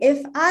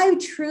if I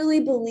truly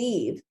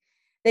believe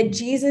that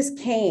Jesus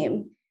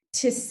came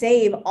to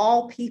save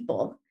all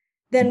people,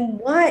 then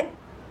what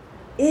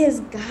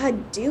is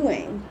God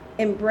doing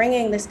in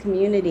bringing this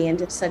community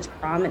into such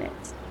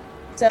prominence?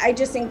 So I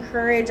just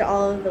encourage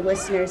all of the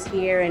listeners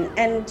here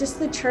and just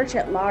the church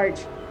at large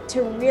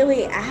to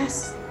really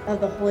ask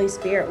of the Holy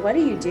Spirit, what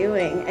are you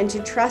doing? And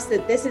to trust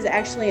that this is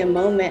actually a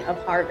moment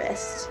of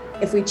harvest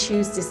if we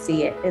choose to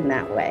see it in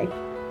that way.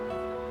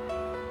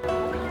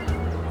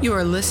 You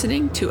are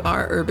listening to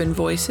Our Urban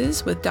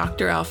Voices with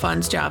Dr.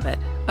 Alphonse Javed,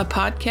 a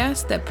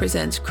podcast that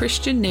presents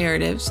Christian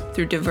narratives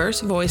through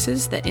diverse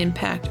voices that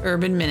impact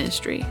urban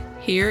ministry.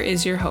 Here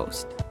is your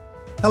host.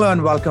 Hello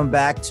and welcome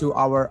back to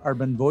Our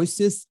Urban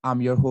Voices.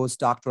 I'm your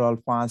host, Dr.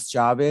 Alphonse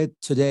Javed.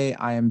 Today,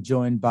 I am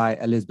joined by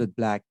Elizabeth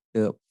Black,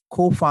 the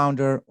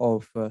co-founder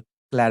of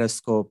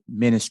Kaleidoscope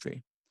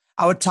Ministry.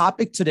 Our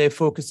topic today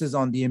focuses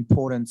on the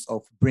importance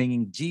of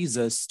bringing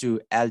Jesus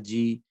to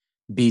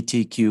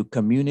LGBTQ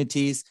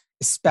communities,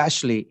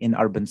 especially in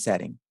urban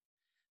setting.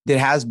 There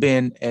has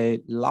been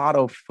a lot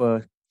of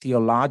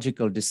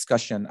theological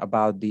discussion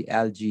about the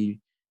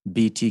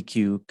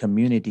LGBTQ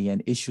community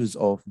and issues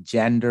of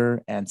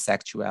gender and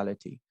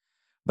sexuality,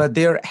 but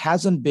there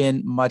hasn't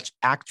been much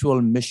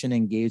actual mission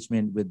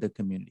engagement with the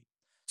community.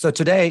 So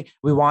today,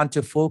 we want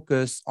to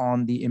focus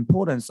on the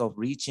importance of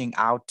reaching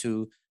out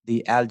to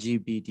the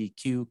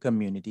LGBTQ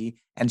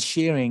community and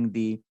sharing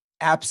the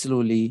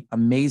absolutely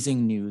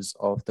amazing news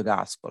of the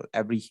gospel.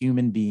 Every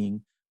human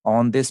being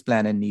on this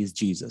planet needs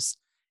Jesus,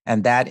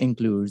 and that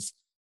includes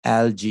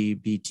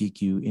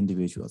LGBTQ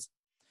individuals.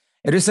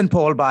 A recent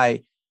poll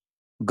by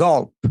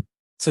Gallup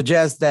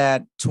suggests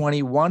that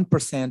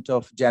 21%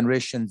 of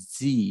Generation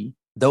Z,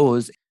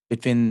 those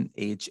between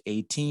age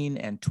 18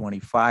 and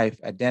 25,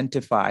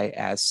 identify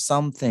as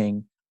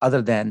something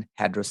other than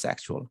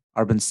heterosexual.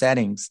 Urban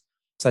settings,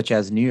 such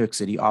as New York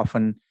City,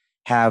 often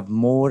have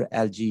more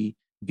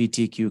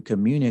LGBTQ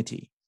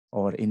community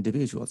or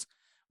individuals.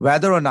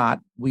 Whether or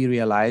not we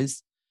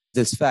realize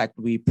this fact,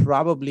 we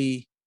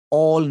probably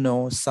all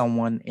know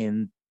someone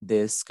in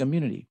this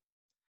community.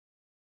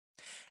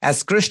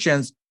 As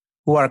Christians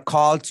who are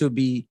called to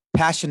be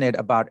passionate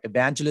about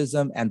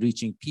evangelism and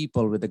reaching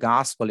people with the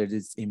gospel, it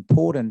is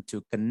important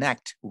to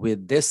connect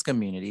with this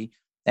community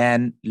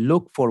and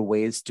look for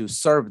ways to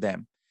serve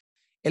them.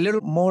 A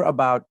little more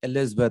about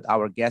Elizabeth,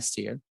 our guest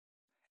here.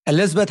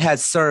 Elizabeth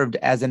has served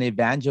as an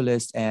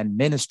evangelist and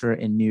minister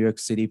in New York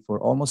City for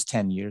almost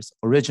 10 years.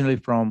 Originally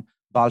from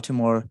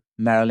Baltimore,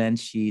 Maryland,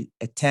 she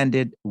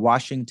attended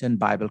Washington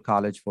Bible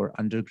College for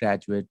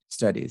undergraduate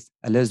studies.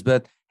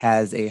 Elizabeth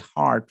has a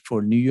heart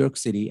for New York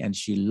City, and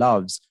she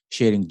loves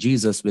sharing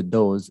Jesus with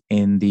those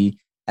in the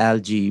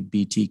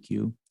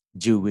LGBTQ,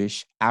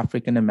 Jewish,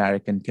 African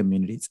American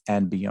communities,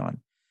 and beyond.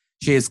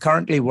 She is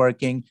currently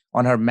working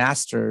on her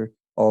Master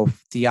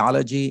of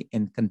Theology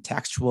in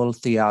Contextual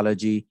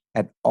Theology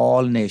at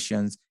All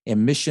Nations, a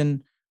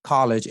mission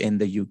college in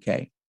the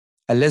UK.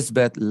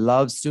 Elizabeth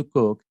loves to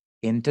cook,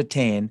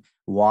 entertain,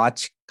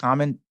 watch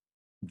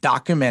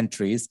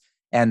documentaries,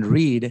 and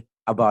read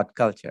about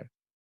culture.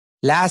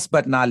 Last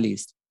but not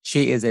least,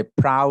 she is a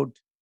proud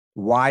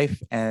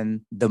wife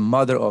and the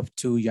mother of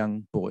 2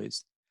 young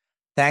boys.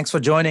 Thanks for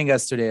joining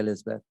us today,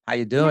 Elizabeth. How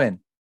you doing?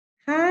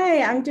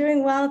 Hi, I'm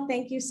doing well.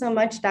 Thank you so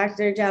much,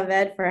 Dr.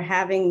 Javed, for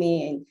having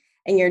me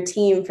and your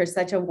team for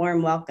such a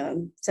warm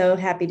welcome. So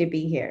happy to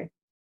be here.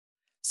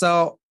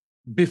 So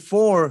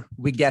before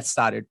we get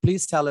started,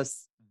 please tell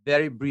us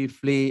very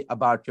briefly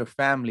about your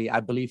family.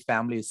 I believe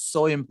family is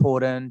so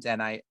important, and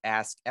I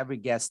ask every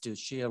guest to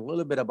share a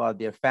little bit about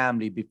their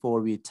family before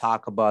we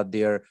talk about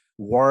their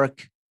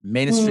work,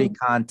 ministry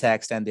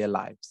context, and their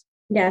lives.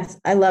 Yes,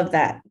 I love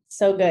that.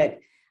 So good.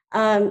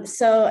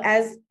 So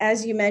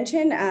as you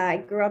mentioned, I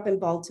grew up in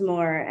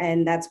Baltimore,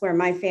 and that's where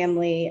my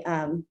family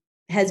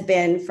has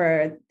been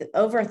for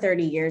over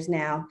 30 years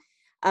now.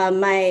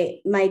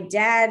 My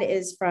dad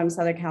is from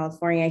Southern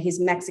California. He's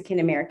Mexican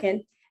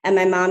American, and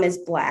my mom is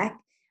Black.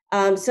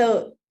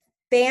 So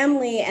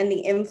family and the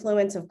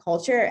influence of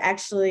culture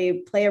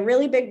actually play a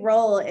really big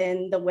role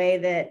in the way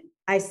that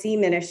I see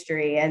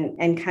ministry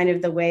and kind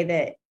of the way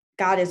that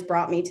God has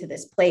brought me to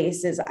this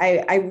place. Is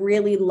I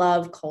really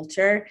love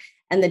culture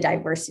and the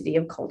diversity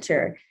of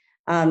culture.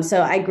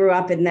 So I grew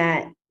up in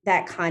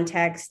that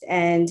context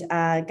and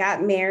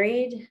got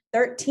married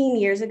 13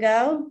 years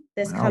ago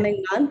this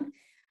coming month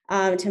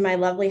to my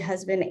lovely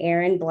husband,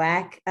 Aaron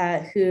Black,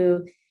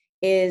 who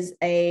is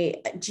a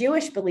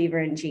Jewish believer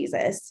in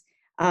Jesus.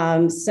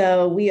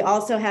 So we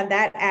also have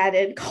that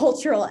added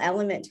cultural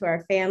element to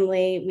our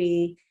family.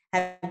 We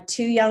have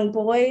 2 young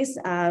boys.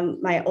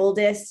 My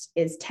oldest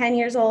is 10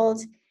 years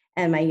old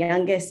and my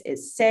youngest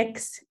is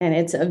 6. And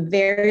it's a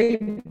very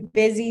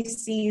busy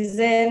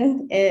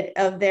season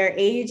of their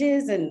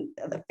ages and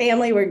the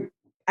family.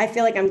 I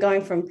feel like I'm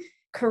going from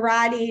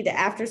karate to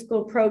after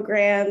school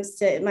programs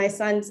to my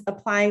son's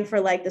applying for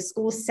like the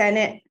school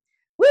senate.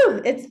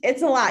 Woo,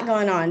 it's a lot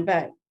going on,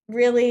 but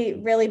really,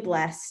 really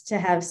blessed to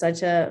have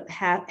such a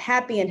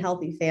happy and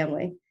healthy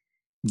family.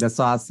 That's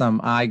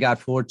awesome. I got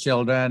 4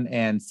 children,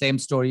 and same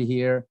story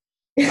here.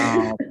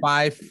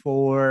 5,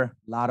 4, a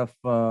lot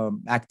of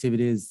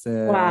activities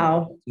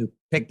Wow. to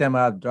pick them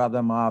up, drop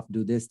them off,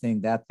 do this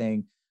thing, that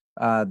thing,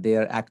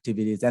 their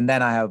activities. And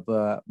then I have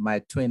my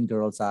twin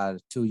girls are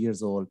 2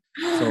 years old.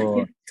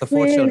 Your So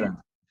 4 children,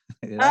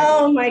 twin. right?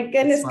 Oh my It's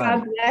goodness, fun.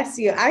 God bless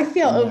you. I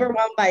feel Yeah.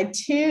 overwhelmed by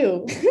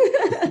two.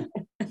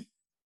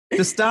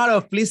 To start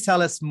off, please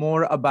tell us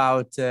more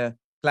about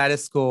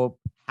Kaleidoscope.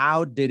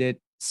 How did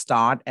it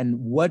start, and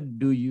what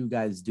do you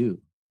guys do?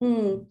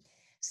 Hmm.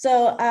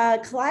 So,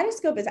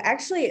 Kaleidoscope is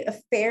actually a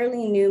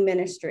fairly new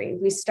ministry.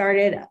 We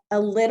started a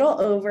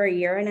little over a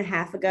year and a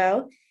half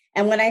ago.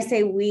 And when I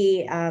say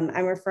we,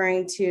 I'm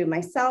referring to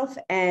myself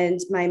and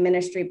my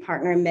ministry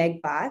partner,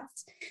 Meg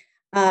Botts.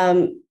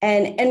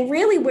 And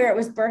really where it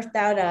was birthed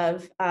out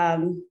of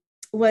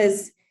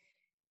was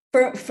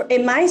for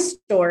in my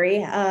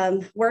story,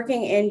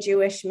 working in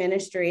Jewish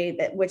ministry,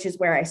 which is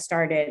where I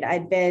started.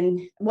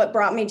 What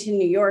brought me to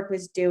New York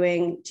was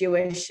doing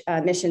Jewish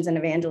missions and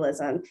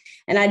evangelism.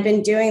 And I'd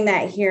been doing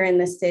that here in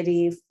the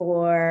city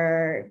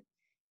for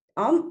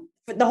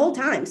the whole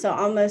time. So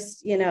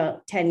almost,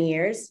 10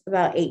 years,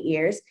 about 8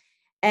 years.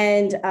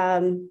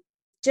 And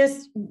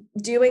just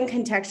doing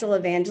contextual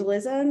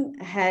evangelism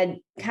had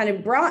kind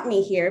of brought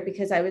me here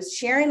because I was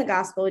sharing the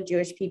gospel with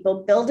Jewish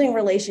people, building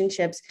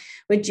relationships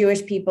with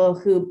Jewish people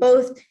who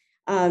both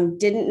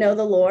didn't know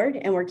the Lord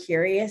and were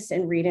curious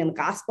and reading the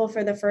gospel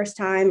for the first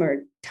time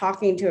or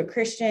talking to a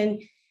Christian,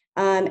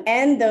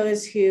 and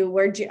those who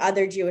were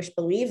other Jewish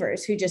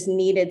believers who just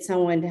needed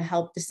someone to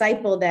help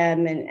disciple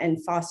them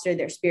and foster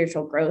their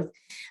spiritual growth.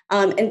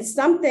 And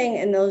something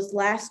in those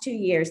last 2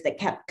 years that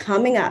kept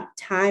coming up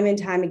time and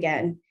time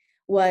again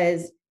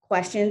was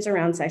questions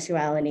around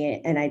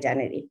sexuality and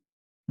identity.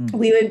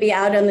 We would be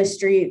out on the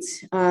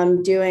streets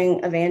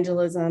doing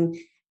evangelism,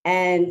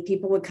 and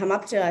people would come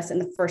up to us, and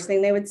the first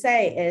thing they would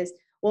say is,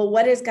 well,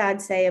 what does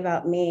God say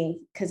about me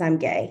because I'm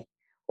gay?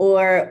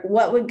 Or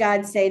what would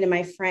God say to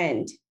my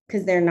friend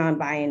because they're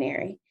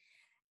non-binary?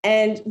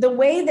 And the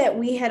way that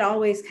we had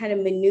always kind of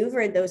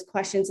maneuvered those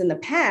questions in the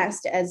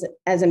past as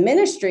a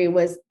ministry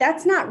was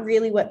that's not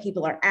really what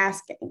people are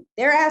asking.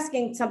 They're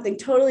asking something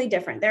totally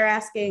different. They're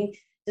asking,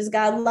 does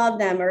God love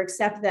them or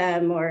accept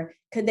them, or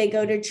could they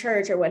go to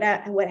church, or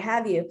what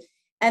have you?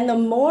 And the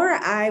more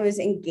I was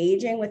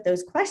engaging with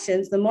those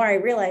questions, the more I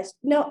realized,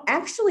 no,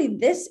 actually,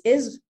 this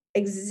is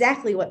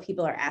exactly what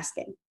people are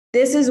asking.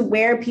 This is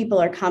where people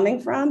are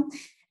coming from.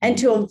 And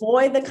to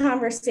avoid the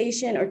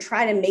conversation or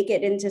try to make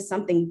it into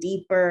something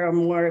deeper or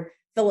more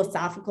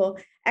philosophical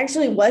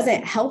actually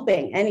wasn't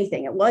helping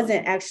anything. It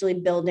wasn't actually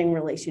building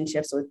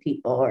relationships with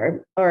people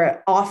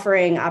or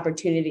offering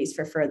opportunities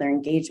for further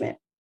engagement.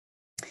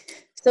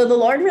 So the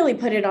Lord really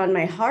put it on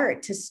my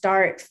heart to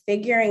start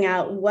figuring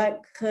out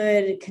what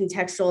could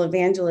contextual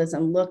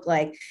evangelism look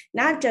like,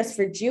 not just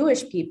for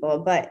Jewish people,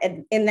 but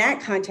in that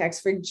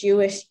context for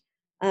Jewish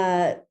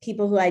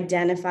people who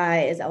identify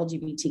as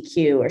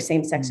LGBTQ or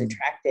same-sex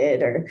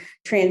attracted or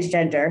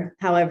transgender,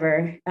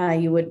 however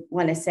you would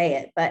want to say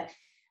it. But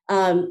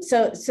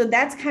so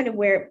that's kind of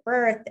where it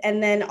birthed.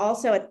 And then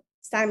also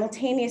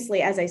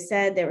simultaneously, as I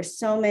said, there were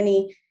so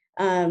many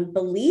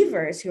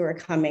believers who were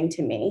coming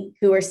to me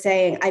who were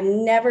saying, I've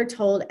never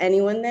told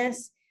anyone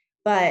this,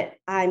 but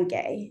I'm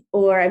gay,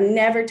 or I've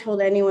never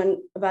told anyone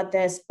about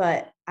this,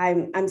 but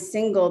I'm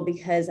single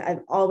because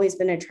I've always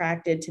been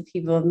attracted to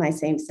people of my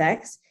same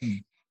sex.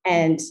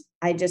 And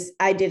I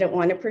didn't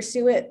want to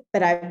pursue it,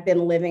 but I've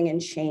been living in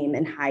shame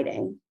and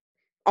hiding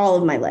all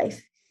of my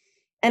life.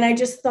 And I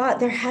just thought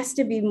there has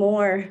to be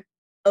more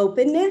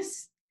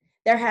openness.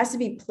 There has to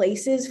be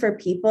places for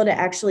people to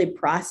actually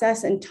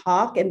process and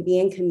talk and be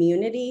in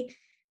community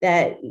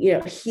that,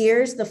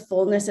 hears the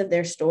fullness of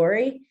their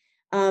story,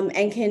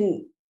 and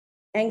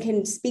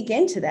can speak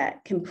into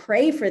that, can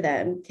pray for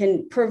them,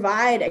 can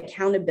provide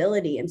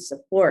accountability and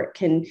support,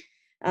 can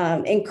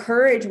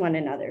encourage one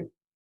another.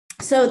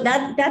 So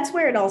that's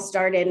where it all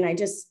started. And I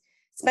just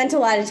spent a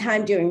lot of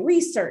time doing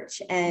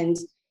research and,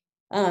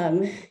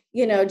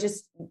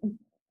 just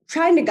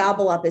trying to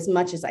gobble up as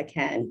much as I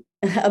can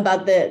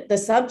about the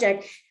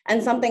subject.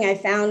 And something I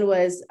found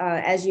was,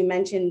 as you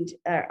mentioned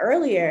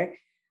earlier,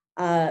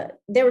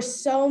 there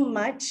was so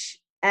much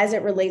as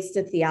it relates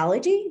to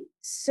theology,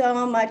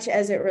 so much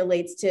as it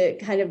relates to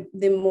kind of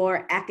the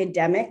more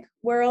academic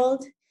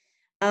world,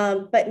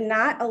 but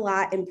not a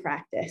lot in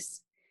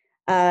practice.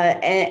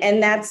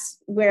 And that's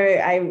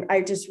where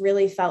I just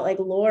really felt like,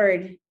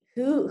 Lord,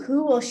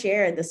 who will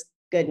share this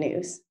good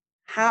news?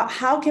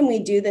 How can we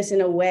do this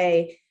in a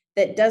way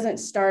that doesn't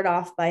start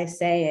off by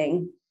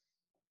saying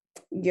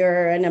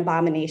you're an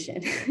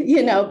abomination,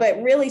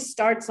 but really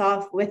starts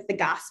off with the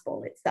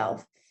gospel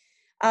itself.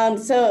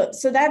 So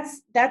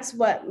that's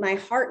what my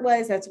heart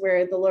was. That's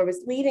where the Lord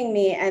was leading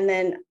me. And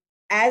then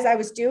as I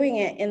was doing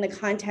it in the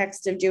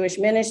context of Jewish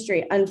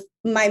ministry,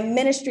 my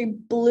ministry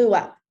blew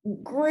up,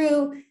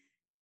 grew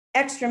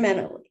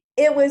extraordinarily.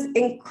 It was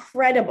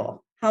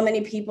incredible how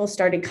many people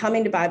started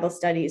coming to Bible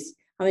studies,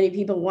 how many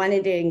people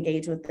wanted to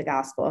engage with the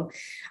gospel.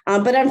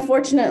 But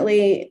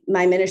unfortunately,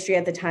 my ministry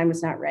at the time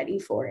was not ready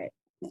for it.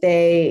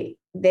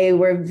 They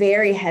were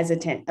very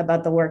hesitant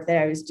about the work that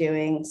I was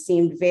doing,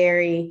 seemed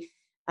very,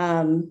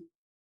 they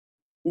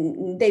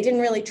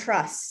didn't really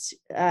trust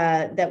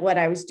that what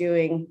I was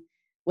doing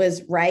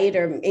was right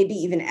or maybe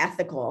even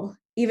ethical,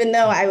 even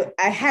though I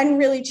hadn't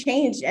really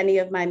changed any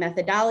of my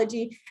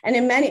methodology. And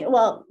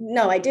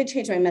I did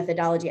change my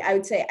methodology. I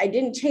would say I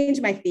didn't change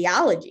my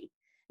theology.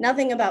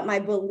 Nothing about my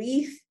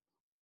belief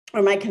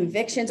or my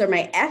convictions or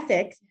my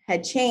ethic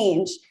had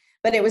changed,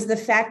 but it was the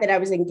fact that I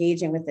was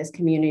engaging with this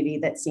community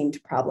that seemed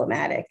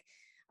problematic.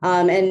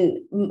 And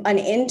an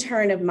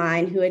intern of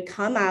mine who had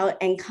come out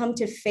and come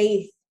to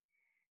faith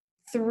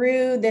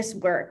through this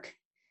work,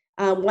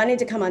 wanted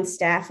to come on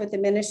staff with the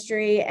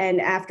ministry.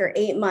 And after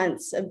 8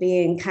 months of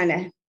being kind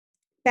of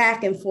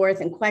back and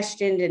forth and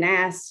questioned and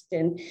asked,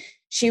 and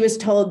she was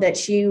told that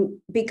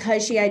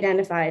because she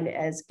identified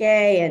as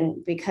gay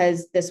and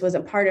because this was a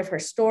part of her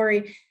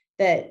story,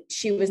 that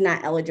she was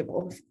not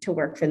eligible to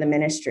work for the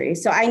ministry.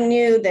 So I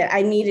knew that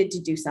I needed to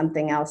do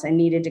something else. I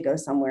needed to go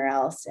somewhere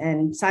else.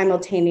 And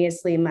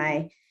simultaneously,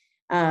 my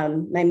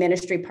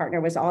ministry partner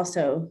was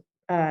also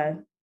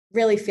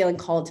really feeling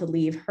called to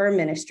leave her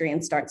ministry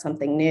and start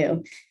something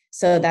new.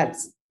 So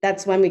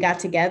that's when we got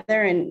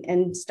together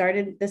and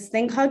started this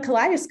thing called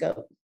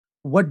Kaleidoscope.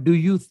 What do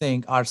you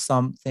think are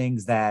some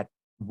things that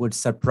would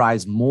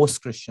surprise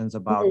most Christians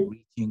about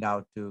reaching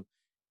out to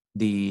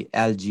the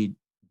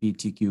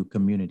LGBTQ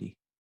community?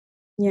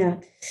 Yeah,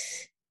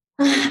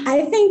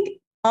 I think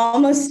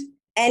almost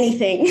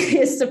anything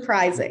is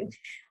surprising.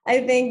 I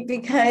think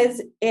because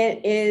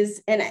it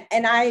is,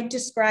 and I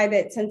describe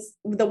it, since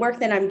the work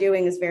that I'm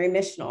doing is very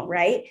missional,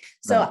 right?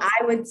 So Right.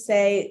 I would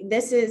say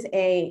this is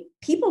a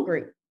people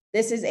group.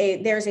 There's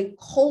a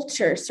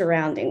culture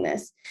surrounding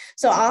this.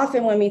 So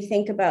often when we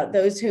think about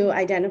those who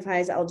identify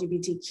as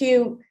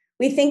LGBTQ,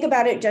 we think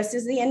about it just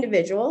as the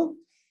individual.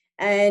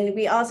 And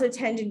we also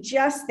tend to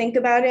just think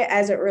about it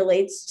as it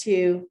relates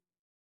to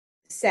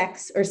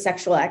sex or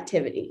sexual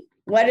activity.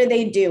 What are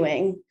they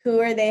doing? Who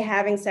are they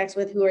having sex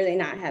with? Who are they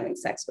not having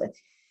sex with?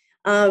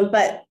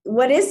 But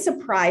what is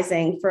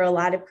surprising for a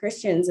lot of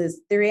Christians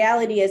is the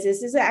reality is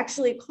this is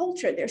actually a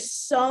culture. There's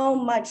so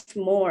much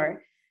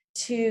more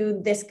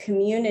to this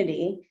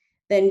community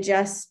than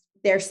just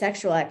their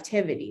sexual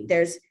activity.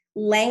 There's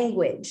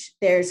language,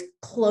 there's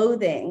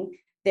clothing,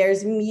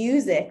 there's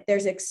music,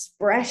 there's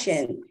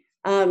expression,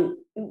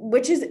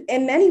 which is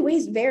in many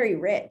ways very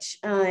rich.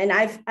 And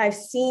I've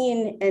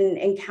seen and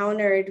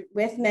encountered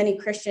with many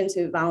Christians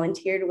who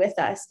volunteered with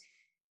us,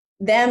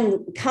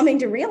 them coming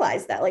to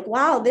realize that, like,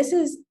 wow,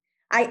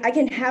 I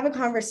can have a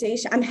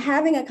conversation. I'm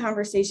having a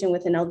conversation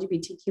with an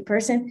LGBTQ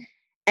person,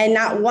 and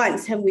not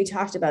once have we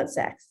talked about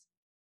sex.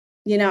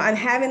 I'm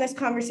having this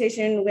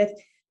conversation with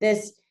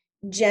this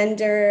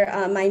gender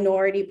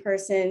minority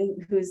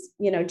person who's,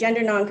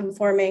 gender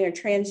nonconforming or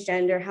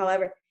transgender,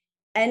 however,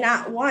 and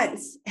not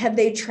once have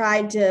they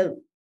tried to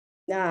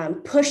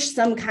push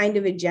some kind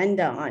of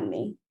agenda on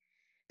me,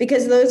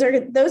 because those are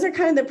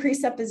kind of the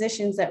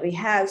presuppositions that we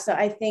have. So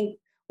I think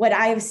what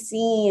I've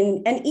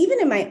seen, and even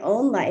in my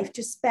own life,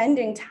 just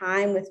spending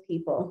time with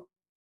people,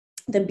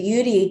 the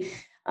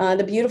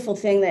beautiful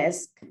thing that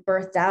is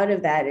birthed out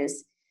of that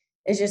is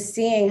just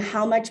seeing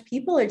how much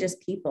people are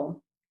just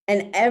people.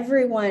 And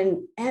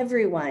everyone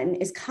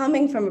is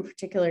coming from a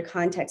particular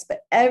context, but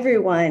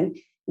everyone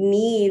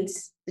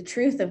needs the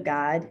truth of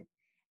God,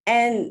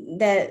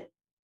 and that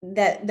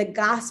the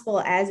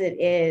gospel as it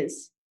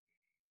is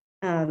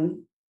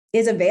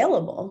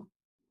available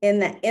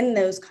in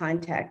those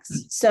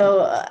contexts.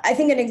 So I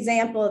think an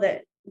example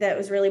that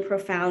was really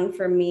profound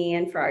for me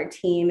and for our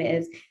team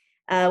is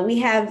we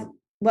have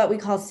what we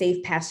call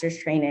Safe Pastors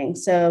Training.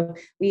 So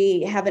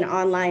we have an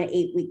online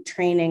 8-week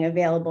training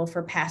available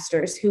for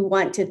pastors who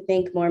want to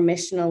think more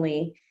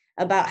missionally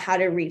about how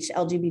to reach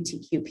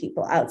LGBTQ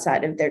people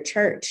outside of their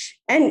church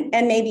and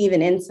maybe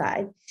even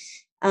inside.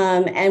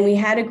 And we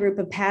had a group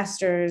of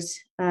pastors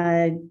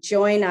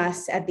join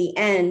us at the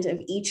end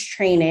of each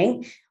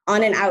training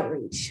on an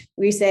outreach.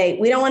 We say,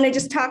 we don't want to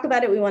just talk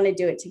about it, we want to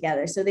do it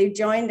together. So they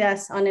joined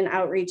us on an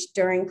outreach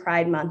during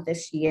Pride Month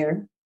this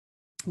year.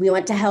 We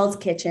went to Hell's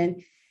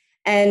Kitchen,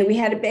 and we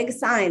had a big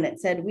sign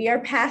that said, "We are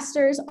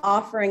pastors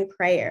offering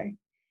prayer."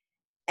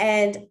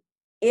 And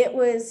it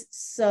was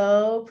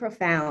so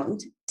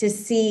profound to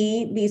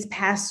see these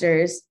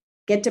pastors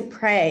get to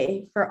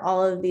pray for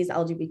all of these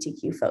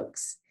LGBTQ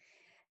folks.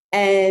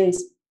 And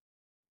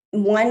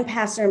one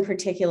pastor in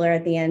particular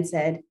at the end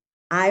said,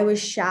 "I was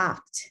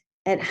shocked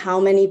at how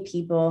many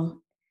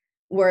people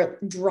were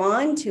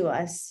drawn to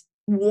us,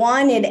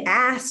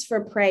 asked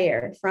for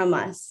prayer from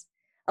us,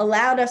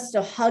 allowed us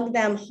to hug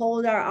them,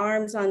 hold our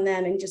arms on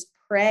them, and just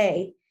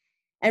pray,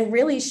 and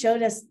really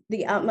showed us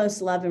the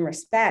utmost love and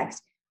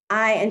respect."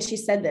 And she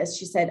said this,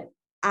 she said,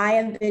 "I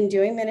have been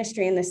doing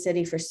ministry in the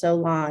city for so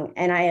long,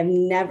 and I have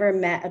never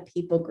met a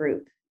people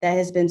group that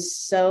has been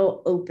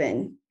so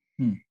open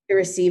to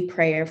receive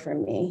prayer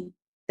from me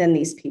than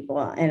these people."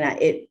 And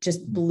it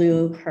just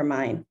blew her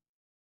mind.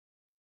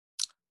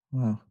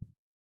 Wow.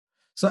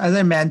 So as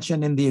I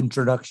mentioned in the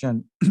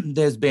introduction,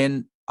 there's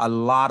been a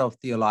lot of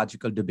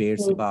theological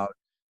debates about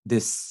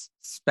this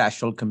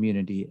special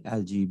community,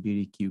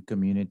 LGBTQ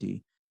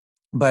community,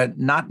 but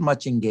not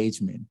much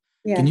engagement.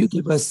 Can you Yes.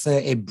 give us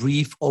a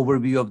brief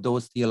overview of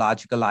those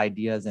theological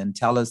ideas and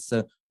tell us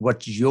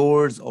what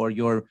yours or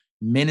your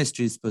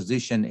ministry's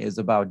position is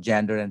about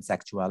gender and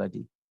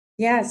sexuality?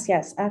 Yes,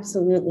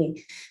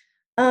 absolutely.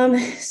 Um,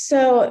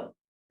 so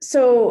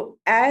so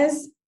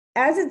as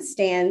it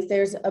stands,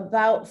 there's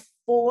about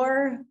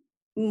four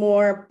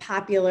more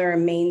popular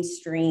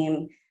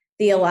mainstream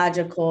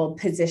theological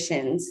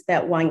positions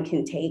that one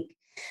can take.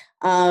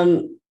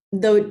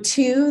 The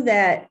two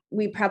that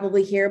we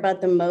probably hear about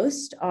the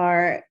most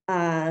are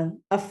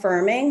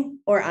affirming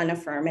or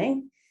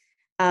unaffirming.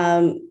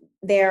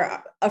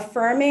 Their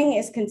affirming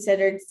is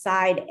considered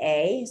side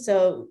A.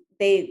 So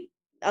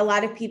a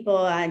lot of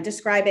people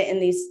describe it in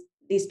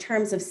these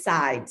terms of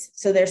sides.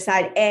 So there's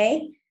side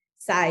A,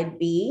 side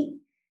B,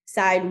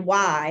 side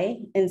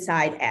Y, and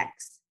side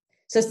X.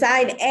 So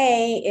side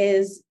A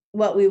is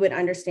what we would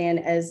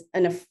understand as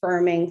an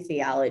affirming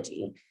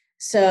theology.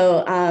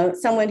 So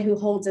someone who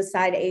holds a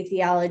side A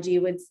theology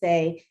would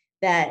say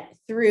that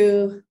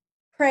through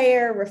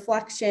prayer,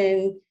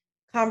 reflection,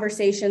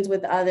 conversations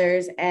with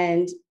others,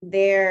 and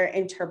their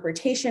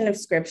interpretation of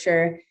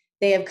scripture,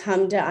 they have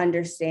come to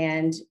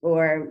understand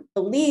or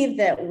believe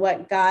that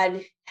what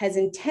God has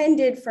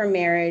intended for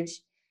marriage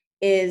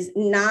is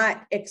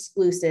not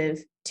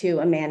exclusive to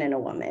a man and a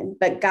woman,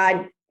 but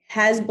God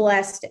has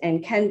blessed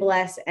and can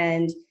bless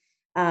and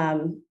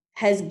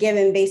has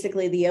given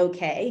basically the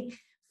okay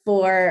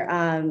for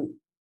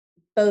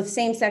both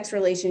same-sex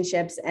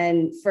relationships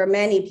and, for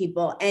many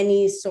people,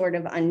 any sort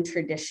of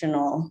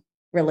untraditional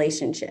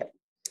relationship.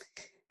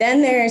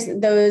 Then there's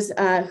those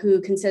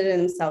who consider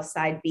themselves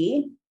side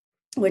B,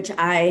 which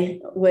I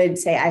would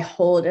say I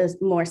hold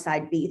as more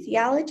side B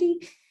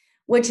theology,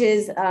 which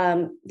is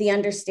the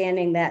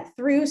understanding that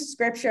through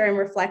scripture and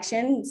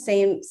reflection,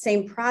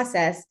 same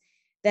process,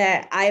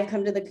 that I have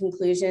come to the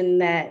conclusion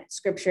that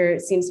scripture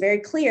seems very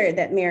clear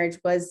that marriage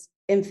was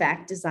in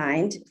fact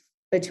designed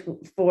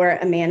for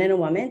a man and a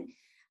woman.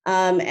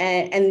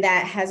 And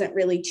that hasn't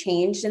really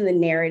changed in the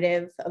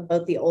narrative of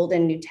both the Old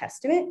and New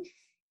Testament.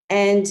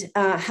 And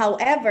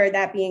however,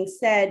 that being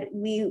said,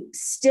 we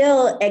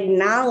still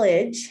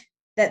acknowledge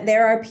that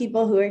there are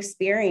people who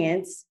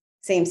experience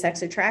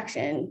same-sex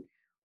attraction,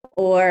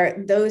 or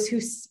those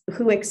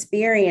who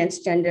experience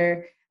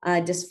gender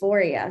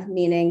dysphoria,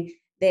 meaning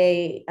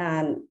they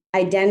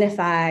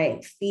identify,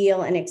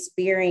 feel, and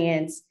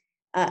experience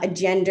a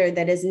gender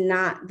that is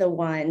not the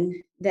one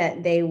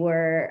that they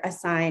were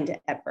assigned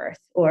at birth,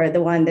 or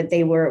the one that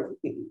they were,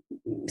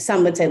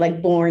 some would say,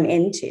 like born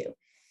into.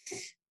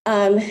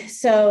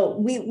 So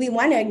we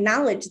want to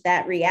acknowledge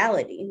that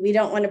reality. We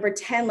don't want to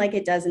pretend like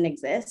it doesn't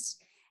exist.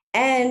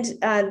 And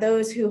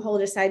those who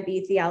hold a side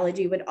B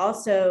theology would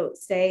also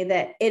say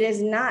that it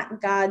is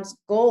not God's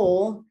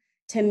goal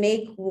to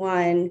make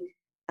one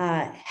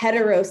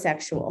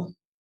heterosexual.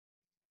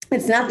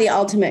 It's not the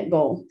ultimate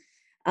goal.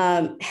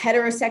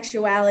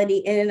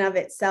 Heterosexuality in and of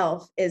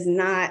itself is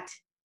not,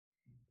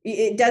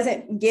 it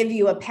doesn't give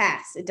you a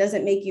pass. It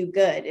doesn't make you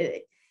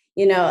good.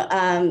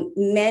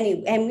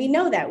 Many, and we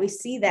know that, we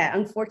see that,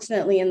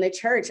 unfortunately, in the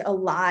church, a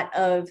lot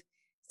of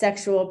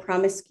sexual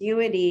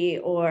promiscuity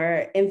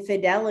or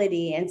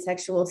infidelity and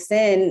sexual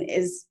sin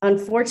is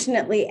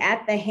unfortunately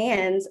at the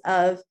hands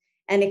of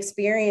and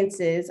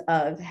experiences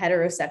of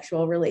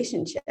heterosexual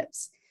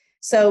relationships.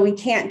 So we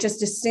can't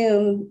just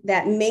assume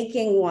that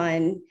making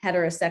one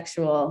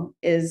heterosexual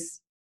is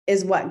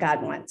what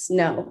God wants.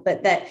 No,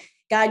 but that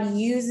God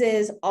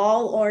uses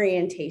all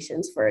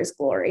orientations for his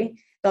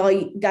glory.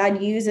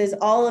 God uses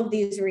all of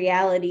these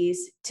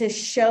realities to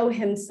show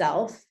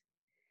himself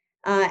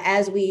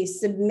as we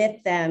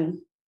submit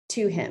them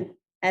to him,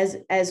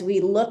 as we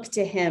look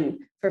to him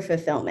for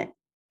fulfillment.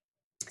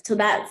 So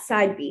that's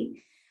side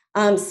B.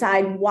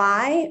 Side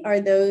Y are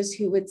those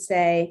who would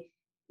say,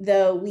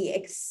 though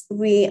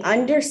we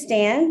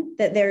understand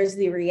that there is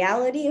the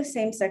reality of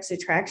same-sex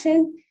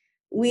attraction,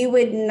 we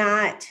would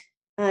not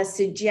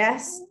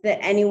suggest that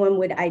anyone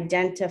would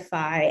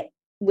identify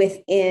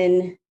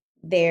within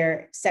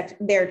their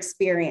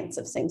experience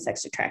of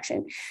same-sex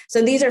attraction.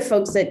 So these are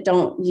folks that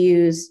don't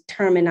use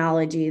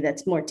terminology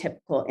that's more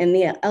typical. In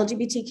the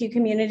LGBTQ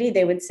community,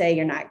 they would say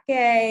you're not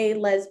gay,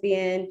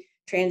 lesbian,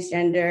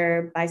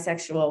 transgender,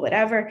 bisexual,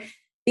 whatever,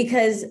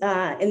 because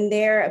in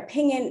their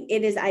opinion,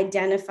 it is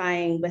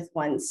identifying with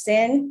one's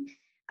sin.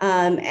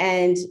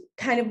 And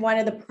kind of one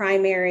of the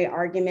primary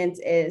arguments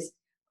is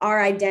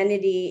our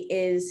identity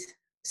is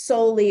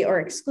solely or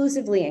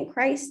exclusively in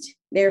Christ.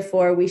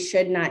 Therefore, we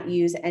should not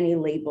use any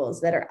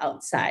labels that are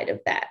outside of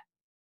that.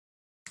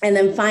 And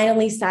then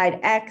finally, side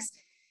X,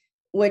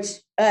 which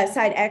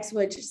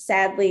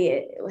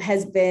sadly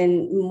has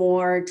been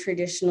more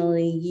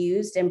traditionally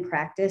used and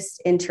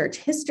practiced in church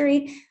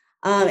history,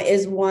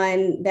 is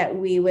one that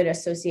we would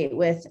associate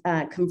with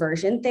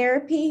conversion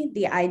therapy.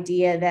 The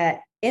idea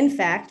that, in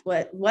fact,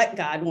 what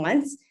God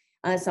wants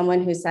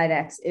someone who's side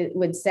X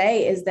would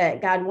say, is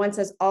that God wants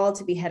us all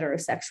to be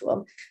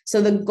heterosexual.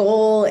 So the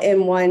goal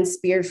in one's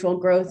spiritual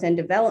growth and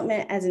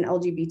development as an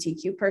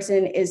LGBTQ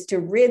person is to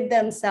rid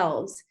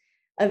themselves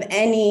of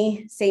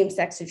any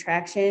same-sex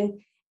attraction.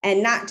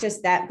 And not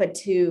just that, but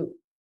to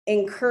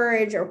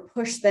encourage or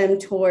push them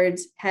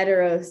towards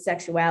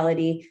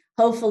heterosexuality,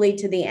 hopefully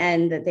to the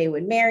end that they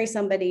would marry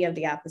somebody of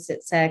the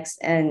opposite sex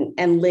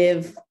and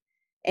live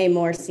a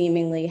more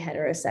seemingly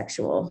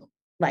heterosexual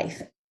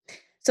life.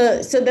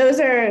 So those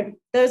are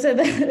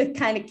the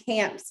kind of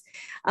camps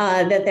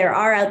that there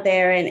are out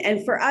there.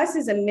 And for us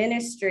as a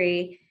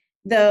ministry,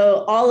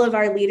 though all of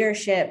our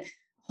leadership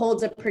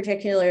holds a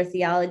particular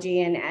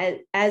theology, and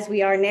as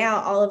we are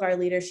now, all of our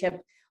leadership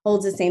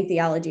holds the same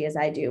theology as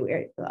I do.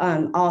 We're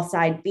all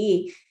side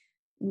B.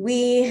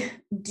 We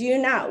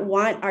do not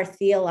want our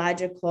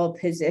theological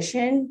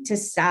position to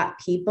stop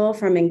people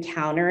from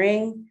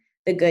encountering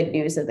the good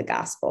news of the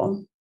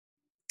gospel.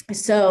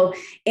 So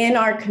in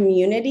our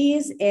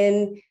communities,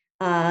 in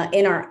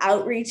our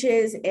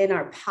outreaches, in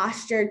our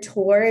posture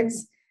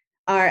towards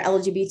our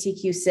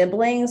LGBTQ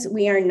siblings,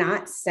 we are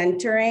not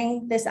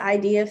centering this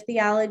idea of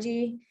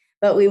theology,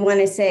 but we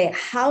want to say,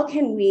 how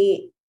can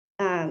we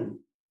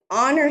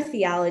honor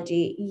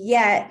theology,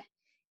 yet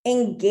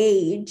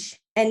engage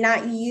and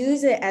not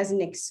use it as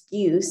an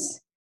excuse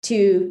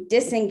to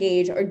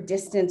disengage or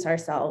distance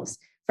ourselves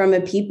from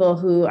a people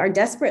who are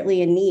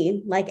desperately in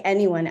need, like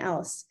anyone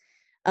else,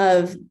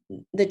 of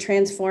the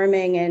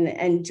transforming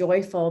and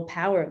joyful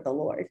power of the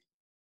Lord.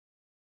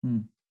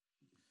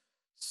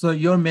 So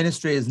your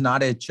ministry is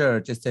not a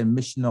church, it's a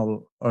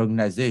missional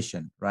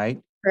organization,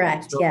 right?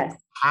 Correct, So yes.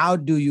 how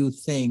do you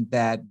think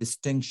that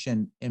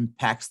distinction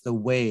impacts the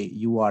way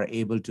you are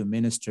able to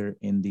minister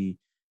in the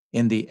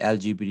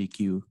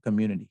LGBTQ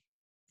community?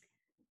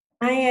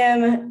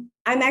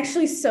 I'm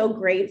actually so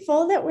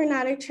grateful that we're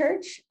not a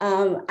church.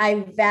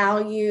 I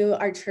value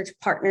our church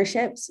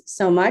partnerships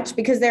so much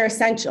because they're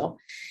essential.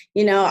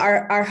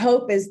 Our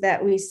hope is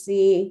that we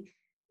see,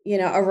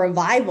 a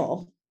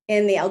revival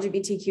in the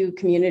LGBTQ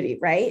community,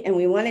 right? And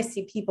we want to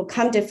see people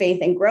come to faith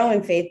and grow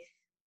in faith,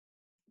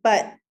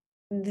 but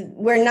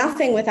we're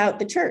nothing without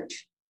the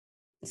church.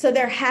 So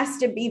there has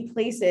to be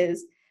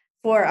places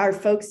for our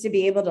folks to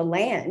be able to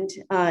land,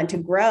 to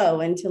grow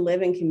and to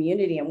live in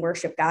community and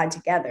worship God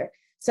together.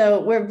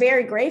 So we're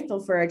very grateful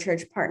for our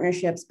church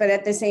partnerships, but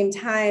at the same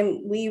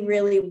time, we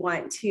really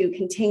want to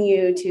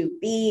continue to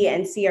be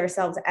and see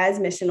ourselves as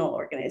a missional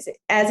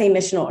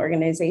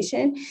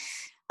organization.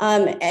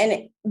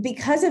 And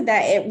because of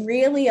that, it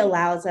really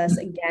allows us,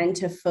 again,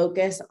 to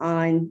focus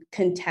on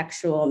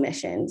contextual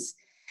missions.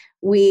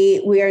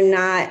 We are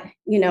not,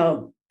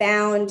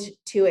 bound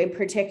to a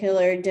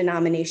particular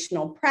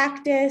denominational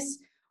practice,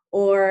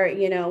 or,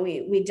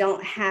 we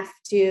don't have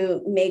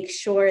to make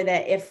sure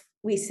that if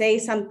we say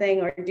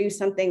something or do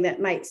something that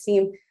might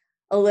seem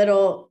a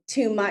little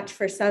too much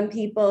for some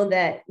people,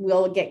 that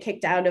we'll get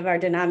kicked out of our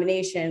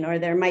denomination, or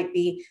there might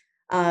be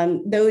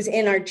those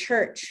in our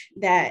church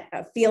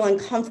that feel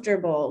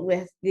uncomfortable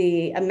with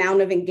the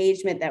amount of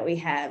engagement that we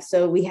have.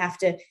 So we have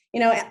to,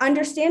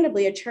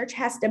 understandably, a church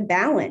has to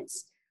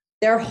balance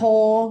their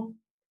whole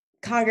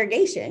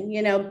congregation,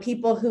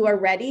 people who are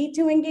ready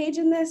to engage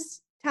in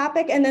this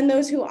topic, and then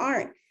those who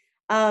aren't.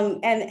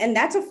 And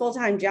that's a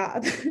full-time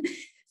job.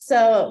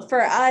 So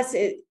for us,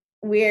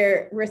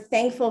 we're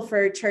thankful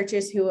for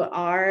churches who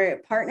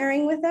are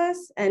partnering with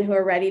us and who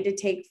are ready to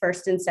take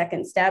first and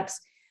second steps.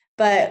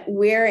 But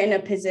we're in a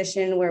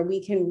position where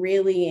we can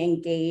really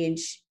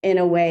engage in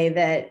a way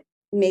that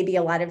maybe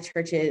a lot of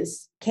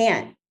churches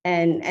can't.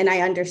 And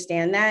I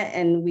understand that,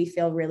 and we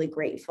feel really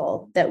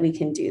grateful that we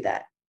can do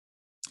that.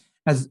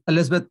 As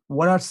Elizabeth,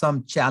 what are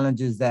some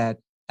challenges that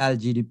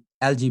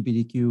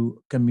LGBTQ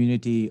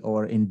community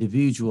or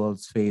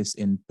individuals face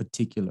in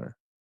particular?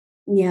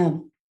 Yeah.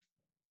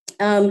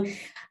 I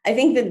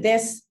think that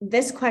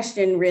this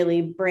question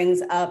really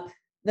brings up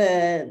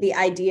the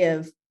idea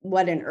of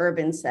what an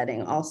urban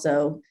setting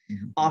also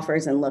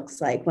offers and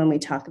looks like when we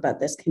talk about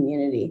this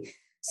community.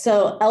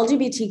 So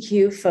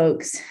LGBTQ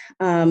folks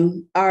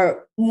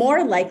are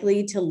more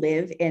likely to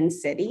live in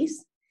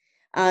cities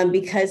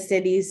because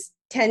cities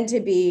tend to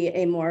be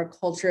a more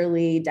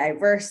culturally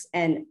diverse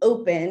and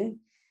open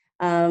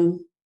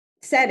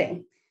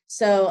setting.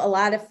 So a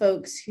lot of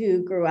folks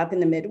who grew up in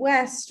the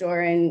Midwest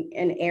or in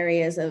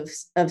areas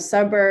of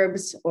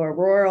suburbs or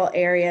rural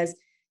areas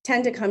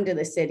tend to come to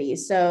the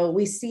cities. So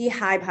we see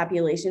high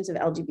populations of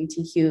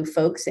LGBTQ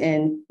folks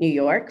in New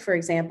York, for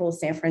example,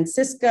 San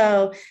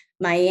Francisco,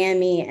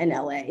 Miami, and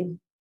LA.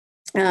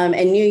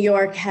 And New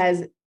York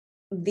has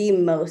the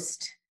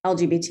most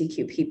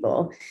LGBTQ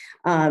people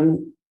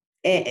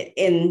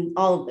in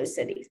all of those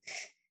cities.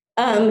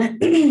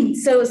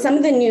 So some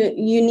of the new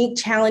unique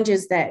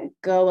challenges that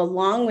go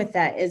along with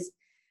that is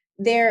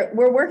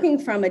we're working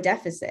from a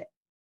deficit,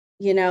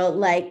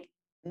 like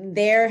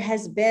there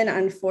has been,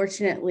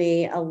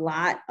 unfortunately, a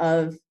lot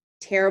of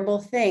terrible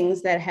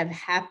things that have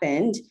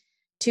happened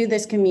to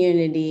this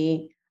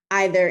community,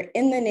 either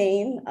in the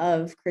name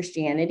of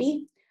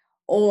Christianity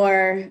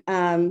or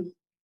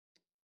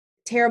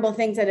terrible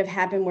things that have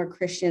happened where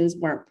Christians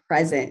weren't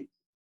present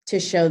to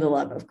show the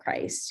love of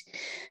Christ.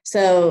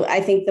 So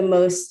I think the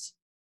most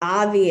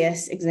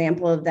obvious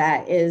example of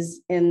that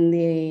is in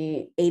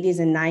the 80s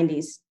and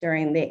 90s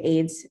during the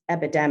AIDS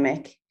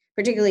epidemic,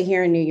 particularly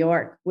here in New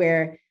York,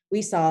 where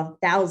we saw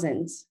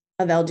thousands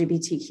of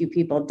LGBTQ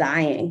people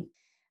dying.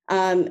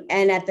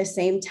 And at the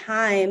same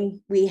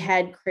time, we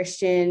had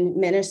Christian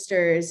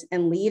ministers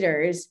and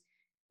leaders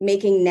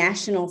making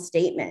national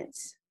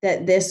statements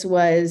that this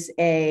was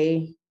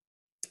an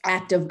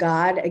act of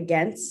God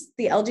against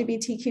the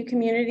LGBTQ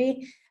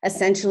community,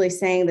 essentially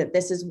saying that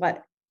this is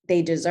what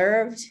they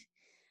deserved.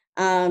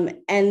 And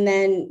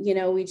then,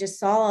 we just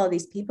saw all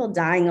these people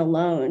dying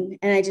alone.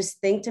 And I just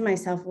think to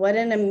myself, what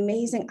an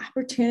amazing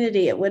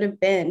opportunity it would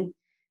have been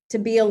to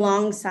be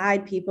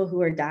alongside people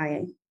who are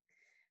dying.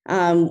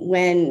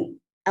 When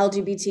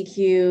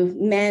LGBTQ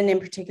men, in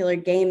particular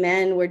gay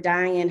men, were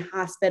dying in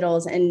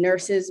hospitals and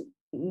nurses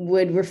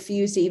would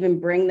refuse to even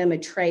bring them a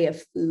tray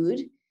of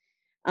food.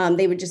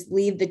 They would just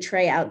leave the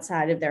tray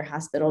outside of their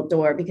hospital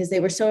door because they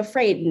were so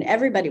afraid, and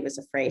everybody was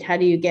afraid.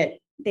 They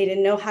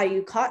didn't know how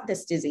you caught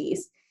this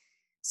disease.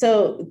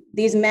 So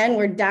these men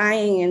were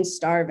dying and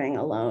starving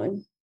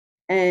alone.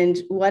 And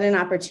what an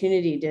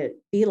opportunity to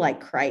be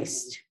like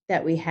Christ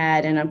that we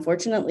had. And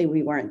unfortunately,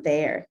 we weren't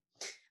there.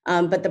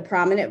 But the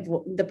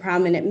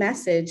prominent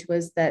message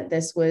was that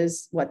this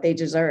was what they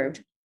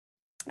deserved.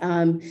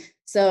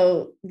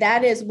 So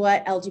that is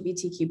what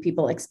LGBTQ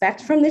people expect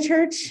from the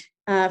church,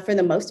 for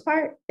the most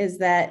part, is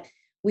that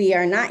we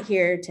are not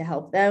here to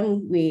help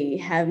them. We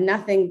have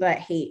nothing but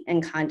hate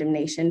and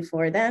condemnation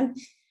for them.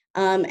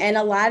 And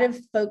a lot of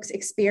folks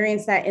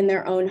experience that in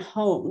their own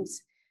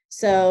homes.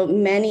 So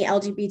many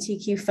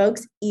LGBTQ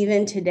folks,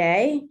 even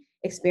today,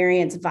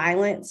 experience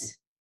violence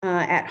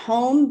at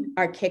home,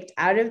 are kicked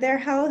out of their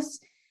house.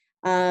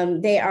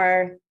 They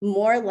are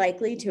more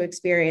likely to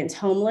experience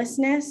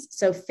homelessness.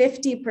 So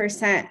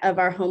 50% of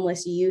our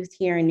homeless youth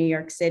here in New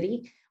York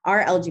City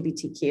are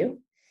LGBTQ.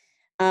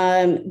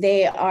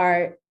 They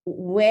are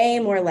way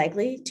more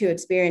likely to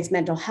experience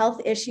mental health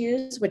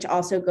issues, which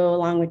also go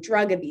along with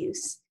drug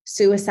abuse,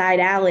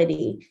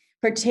 suicidality,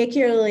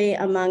 particularly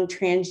among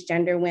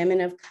transgender women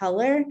of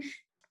color.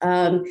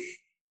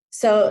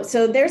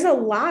 So there's a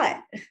lot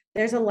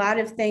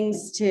of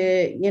things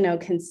to,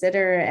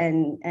 consider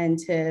and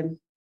to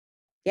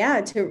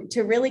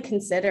really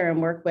consider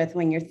and work with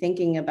when you're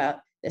thinking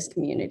about this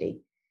community.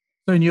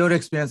 So in your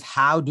experience,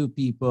 how do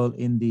people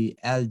in the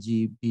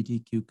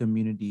LGBTQ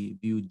community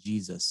view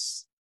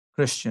Jesus,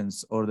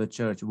 Christians, or the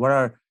church? What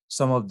are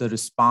some of the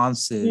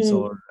responses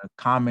or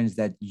comments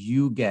that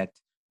you get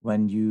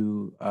when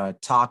you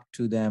talk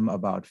to them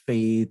about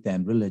faith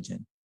and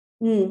religion?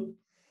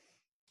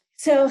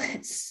 So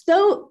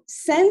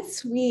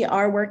since we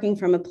are working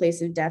from a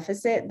place of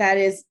deficit,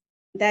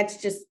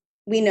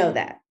 we know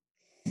that.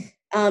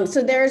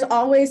 So there's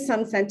always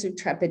some sense of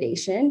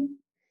trepidation,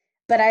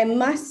 but I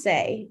must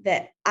say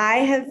that I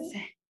have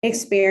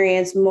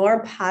experienced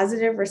more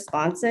positive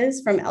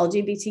responses from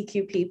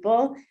LGBTQ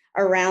people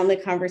around the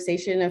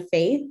conversation of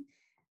faith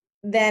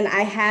than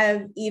I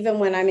have even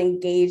when I'm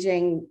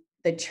engaging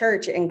the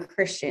church and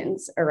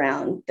Christians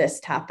around this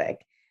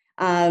topic.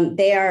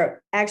 They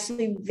are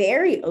actually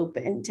very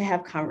open to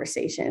have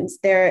conversations.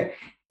 They're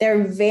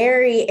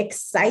very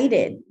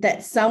excited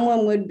that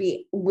someone would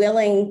be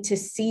willing to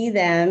see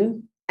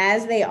them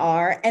as they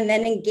are and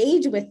then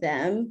engage with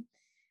them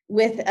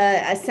with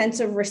a sense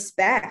of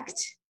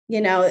respect,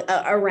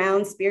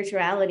 around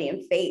spirituality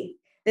and faith,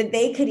 that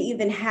they could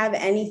even have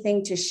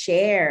anything to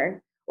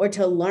share or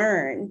to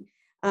learn.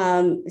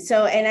 And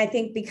I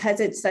think because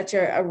it's such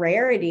a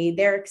rarity,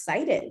 they're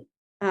excited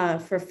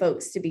for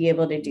folks to be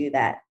able to do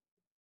that.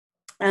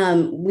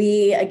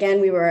 We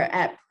were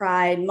at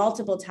Pride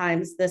multiple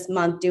times this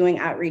month doing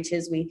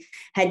outreaches. We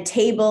had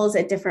tables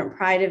at different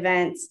Pride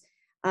events,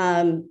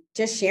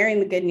 just sharing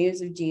the good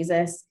news of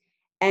Jesus.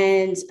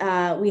 And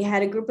we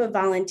had a group of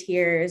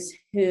volunteers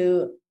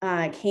who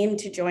came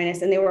to join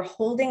us, and they were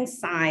holding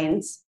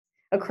signs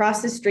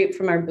across the street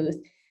from our booth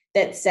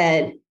that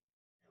said,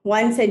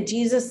 one said,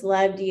 Jesus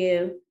loves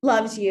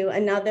you.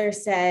 Another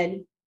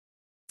said,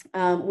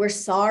 we're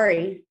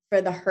sorry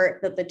for the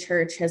hurt that the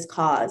church has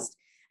caused.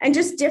 And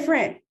just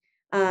different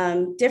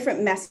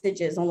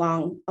messages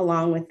along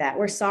with that.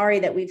 We're sorry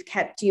that we've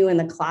kept you in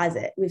the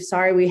closet. We're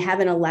sorry we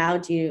haven't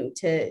allowed you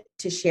to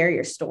share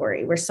your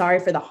story. We're sorry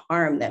for the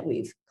harm that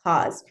we've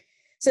caused.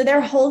 So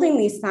they're holding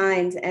these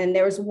signs. And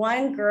there was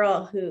one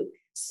girl who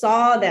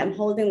saw them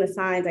holding the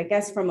signs, I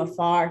guess from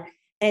afar,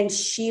 and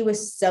she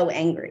was so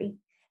angry.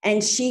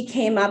 And she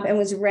came up and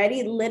was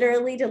ready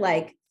literally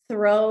to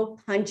throw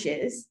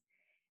punches.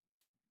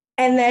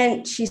 And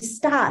then she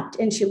stopped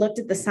and she looked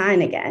at the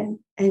sign again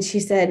and she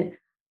said,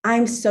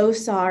 I'm so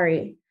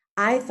sorry.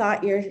 I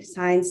thought your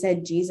sign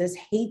said Jesus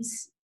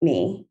hates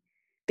me,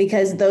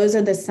 because those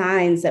are the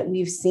signs that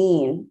we've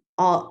seen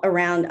all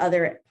around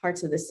other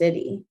parts of the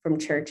city from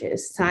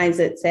churches, signs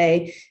that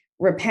say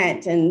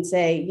repent and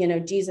say,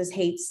 Jesus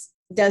hates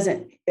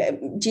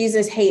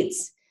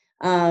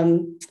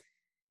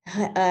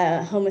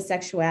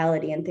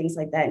homosexuality and things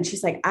like that. And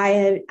she's like,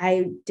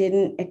 I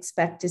didn't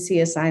expect to see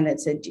a sign that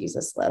said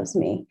Jesus loves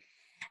me.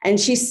 And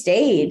she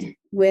stayed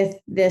with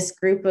this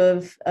group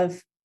of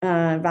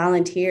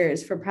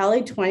volunteers for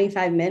probably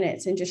 25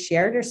 minutes and just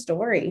shared her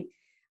story,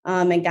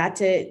 and got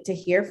to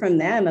hear from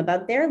them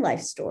about their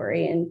life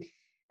story,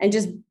 and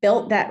just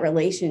built that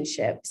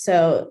relationship.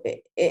 So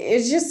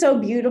it's just so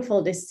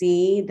beautiful to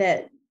see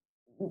that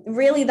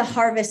really the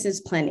harvest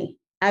is plenty.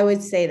 I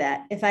would say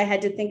that if I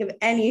had to think of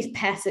any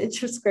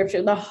passage of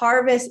scripture, the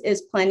harvest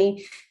is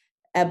plenty,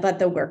 but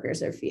the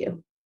workers are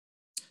few.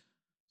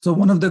 So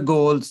one of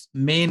the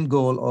main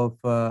goal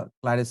of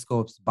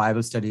Kaleidoscope's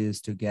Bible study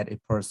is to get a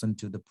person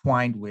to the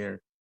point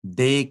where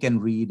they can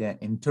read and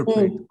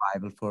interpret the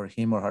Bible for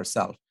him or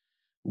herself.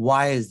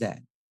 Why is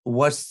that?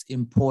 What's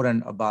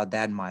important about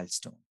that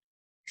milestone?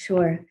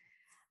 Sure.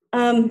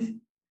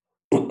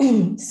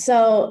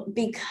 So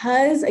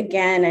because,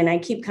 again, and I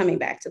keep coming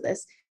back to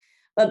this,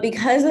 but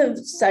because of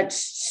such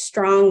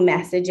strong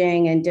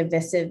messaging and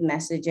divisive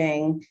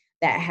messaging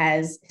that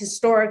has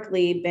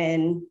historically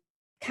been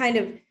kind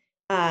of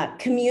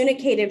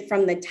communicated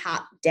from the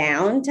top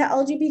down to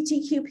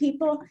LGBTQ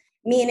people,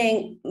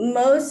 meaning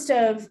most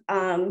of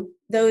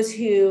those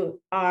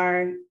who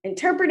are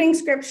interpreting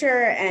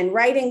scripture and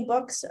writing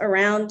books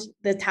around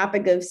the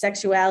topic of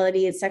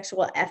sexuality and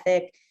sexual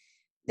ethic,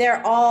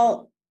 they're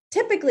all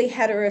typically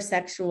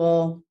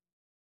heterosexual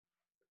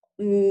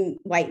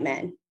white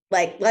men.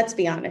 Like, let's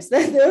be honest,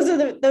 those are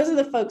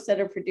the folks that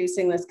are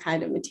producing this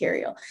kind of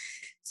material.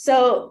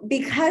 So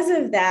because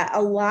of that,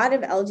 a lot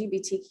of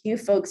LGBTQ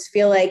folks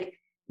feel like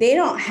they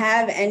don't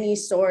have any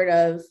sort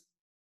of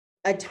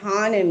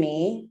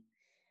autonomy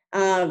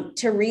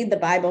to read the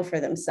Bible for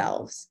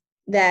themselves,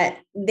 that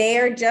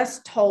they're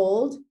just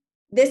told,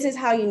 this is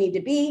how you need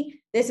to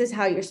be, this is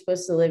how you're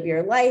supposed to live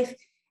your life.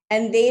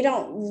 And they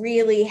don't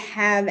really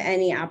have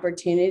any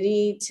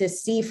opportunity to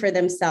see for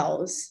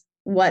themselves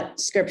what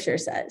scripture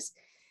says.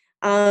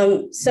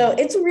 So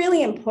it's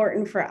really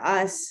important for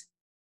us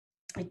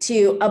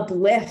to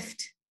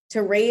uplift,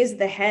 to raise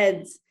the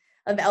heads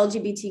of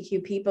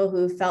LGBTQ people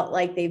who felt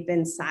like they've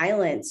been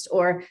silenced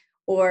or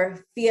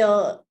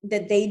feel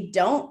that they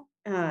don't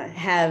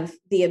have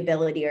the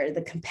ability or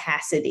the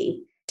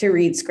capacity to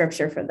read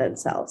scripture for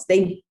themselves.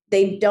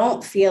 They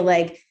don't feel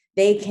like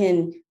they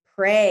can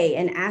pray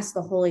and ask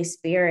the Holy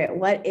Spirit,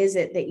 what is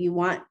it that you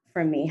want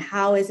from me?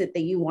 How is it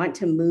that you want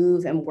to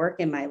move and work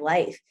in my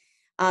life?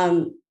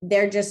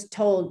 They're just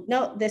told,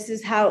 no, this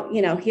is how,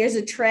 here's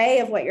a tray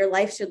of what your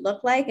life should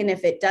look like. And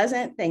if it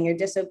doesn't, then you're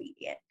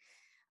disobedient.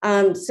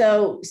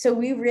 So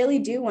we really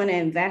do want to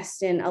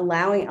invest in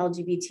allowing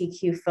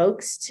LGBTQ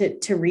folks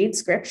to read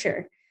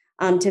scripture,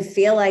 to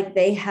feel like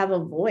they have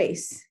a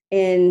voice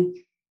in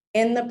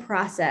the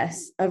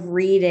process of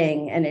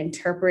reading and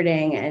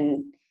interpreting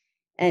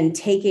and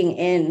taking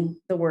in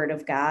the word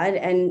of God.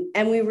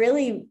 And we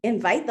really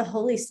invite the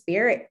Holy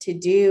Spirit to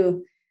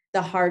do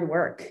the hard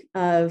work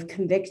of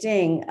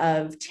convicting,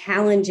 of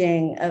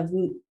challenging,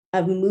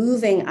 of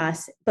moving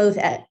us both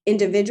as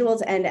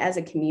individuals and as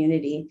a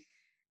community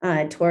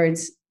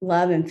towards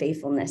love and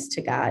faithfulness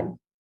to God.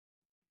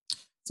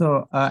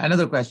 So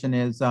another question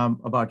is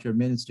about your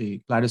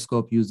ministry.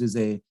 Kaleidoscope uses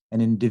an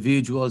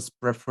individual's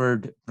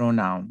preferred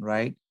pronoun,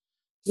 right?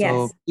 So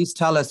Yes. Please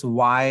tell us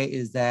why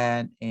is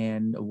that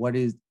and what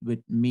it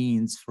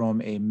means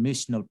from a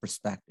missional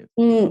perspective.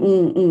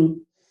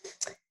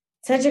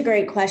 Such a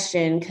great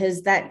question,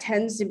 because that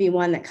tends to be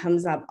one that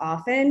comes up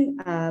often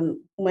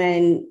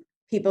when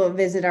people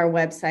visit our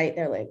website.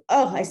 They're like,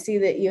 oh, I see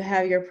that you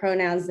have your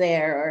pronouns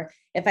there. Or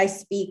if I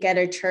speak at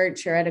a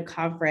church or at a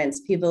conference,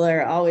 people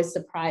are always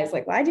surprised,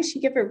 like, why did she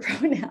give her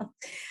pronouns?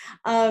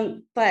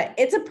 But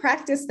it's a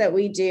practice that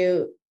we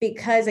do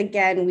because,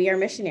 again, we are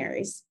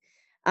missionaries.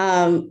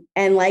 And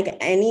like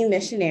any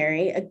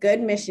missionary, a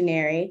good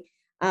missionary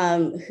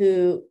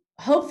who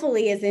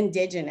hopefully is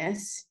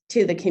indigenous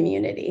to the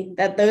community,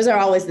 that those are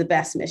always the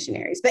best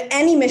missionaries. But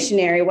any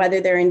missionary, whether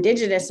they're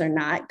indigenous or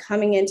not,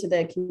 coming into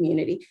the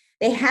community,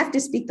 they have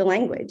to speak the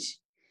language.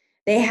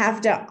 They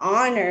have to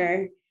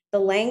honor the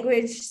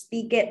language,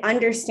 speak it,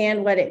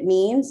 understand what it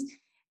means,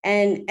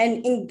 and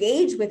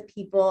engage with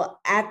people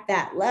at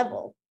that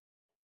level.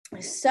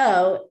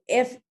 So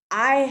if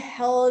I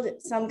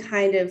held some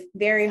kind of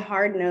very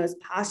hard-nosed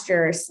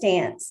posture or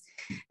stance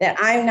that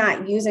I'm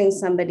not using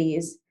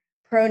somebody's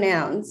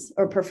pronouns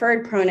or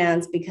preferred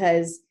pronouns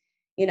because,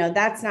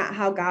 that's not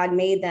how God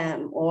made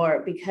them,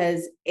 or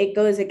because it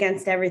goes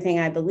against everything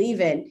I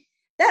believe in,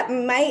 that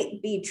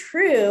might be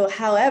true.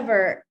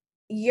 However,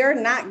 you're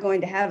not going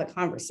to have a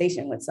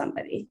conversation with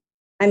somebody.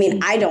 I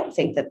mean, I don't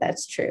think that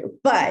that's true,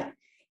 but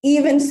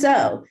even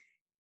so,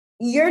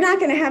 you're not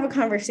going to have a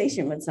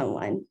conversation with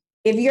someone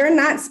if you're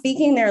not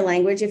speaking their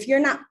language, if you're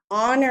not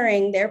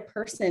honoring their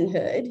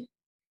personhood,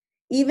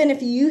 even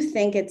if you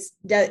think it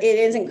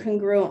isn't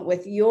congruent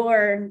with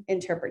your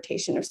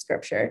interpretation of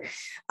scripture.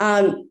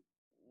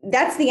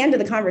 That's the end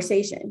of the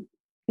conversation.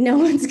 No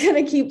one's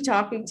going to keep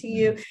talking to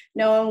you.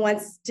 No one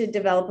wants to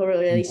develop a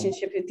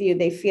relationship with you.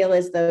 They feel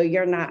as though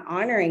you're not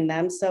honoring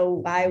them. So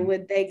why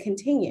would they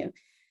continue?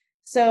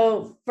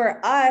 So for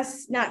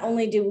us, not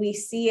only do we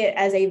see it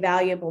as a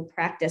valuable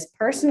practice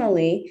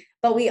personally,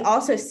 but we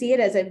also see it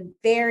as a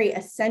very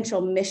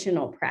essential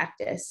missional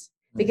practice,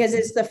 because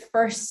it's the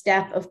first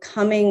step of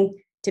coming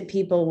to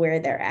people where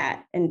they're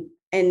at and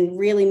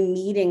really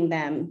meeting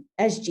them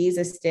as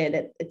Jesus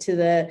did to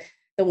the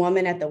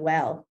woman at the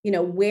well,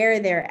 where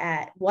they're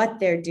at, what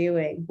they're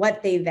doing,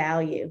 what they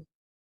value.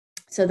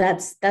 So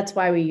that's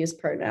why we use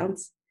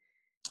pronouns.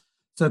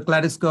 So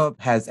Kaleidoscope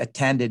has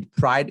attended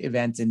Pride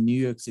events in New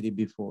York City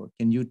before.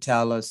 Can you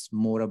tell us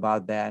more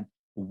about that?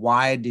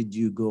 Why did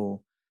you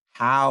go?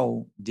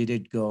 How did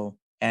it go?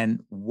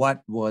 And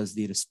what was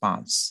the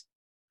response?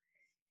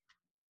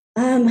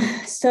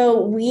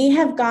 So we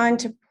have gone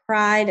to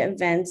Pride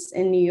events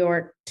in New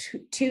York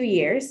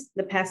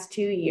the past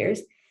 2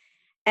 years.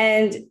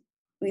 And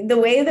the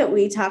way that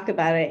we talk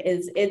about it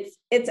is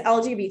it's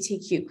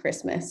LGBTQ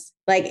Christmas.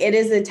 Like, it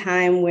is a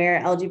time where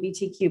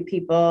LGBTQ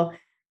people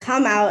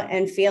come out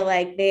and feel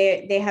like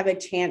they have a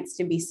chance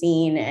to be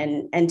seen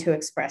and to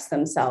express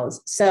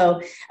themselves.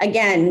 So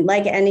again,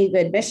 like any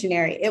good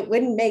missionary, it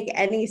wouldn't make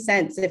any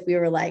sense if we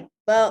were like,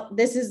 well,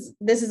 this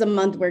is a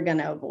month we're going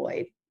to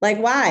avoid. Like,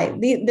 why?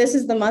 This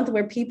is the month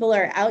where people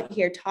are out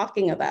here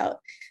talking about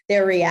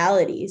their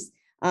realities.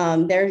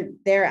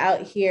 They're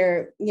out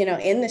here,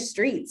 in the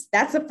streets.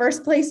 That's the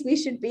first place we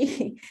should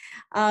be.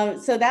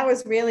 So that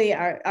was really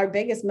our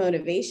biggest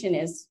motivation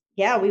is,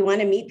 yeah, we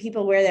want to meet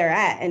people where they're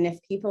at. And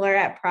if people are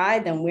at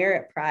Pride, then we're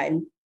at Pride.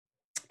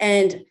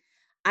 And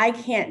I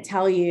can't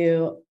tell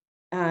you,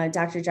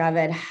 Dr.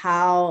 Javed,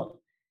 how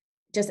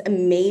just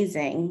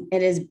amazing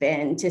it has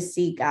been to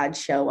see God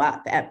show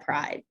up at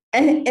Pride.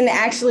 And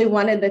actually,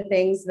 one of the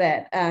things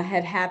that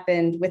had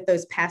happened with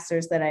those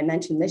pastors that I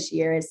mentioned this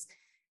year is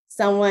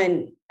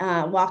someone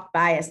walked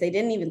by us. They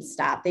didn't even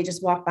stop. They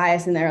just walked by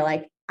us and they're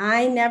like,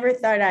 I never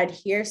thought I'd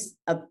hear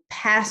a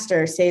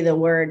pastor say the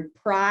word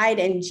pride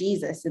and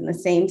Jesus in the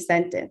same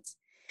sentence.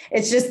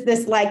 It's just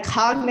this like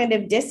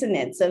cognitive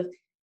dissonance of,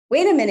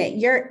 wait a minute,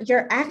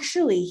 you're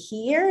actually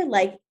here?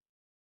 Like,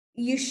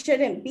 you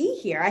shouldn't be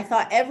here. I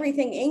thought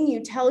everything in you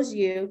tells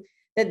you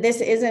that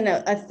this isn't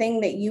a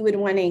thing that you would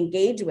want to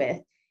engage with.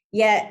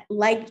 Yet,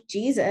 like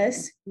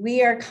Jesus,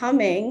 we are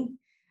coming.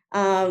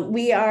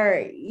 We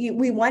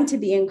want to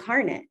be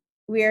incarnate.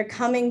 We are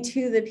coming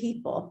to the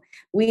people.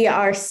 We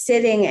are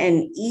sitting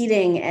and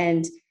eating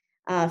and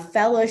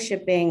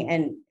fellowshipping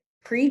and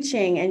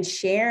preaching and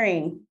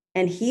sharing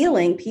and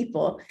healing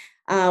people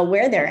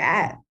where they're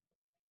at.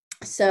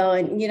 So,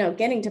 and,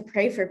 getting to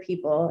pray for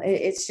people,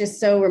 it's just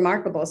so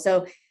remarkable.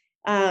 So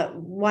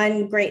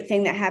one great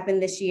thing that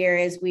happened this year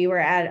is we were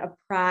at a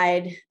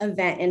Pride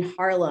event in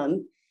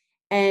Harlem,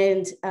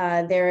 and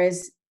there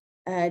is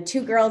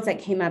 2 girls that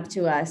came up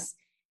to us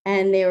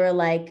and they were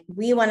like,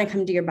 we want to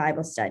come to your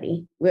Bible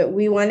study.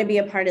 We want to be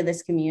a part of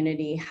this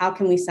community. How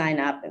can we sign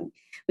up? And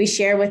we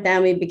shared with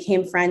them, we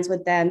became friends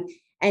with them.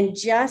 And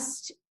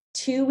just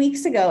 2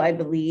 weeks ago, I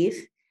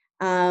believe,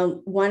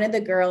 one of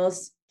the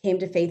girls came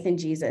to faith in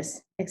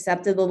Jesus,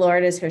 accepted the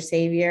Lord as her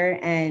savior,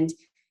 and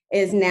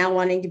is now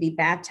wanting to be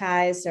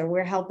baptized. So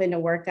we're helping to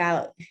work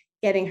out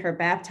getting her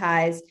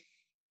baptized.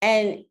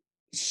 And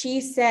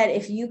she said,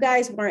 if you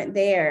guys weren't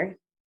there,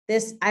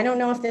 I don't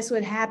know if this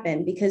would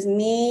happen, because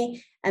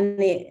me and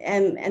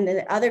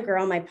the other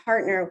girl, my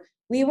partner,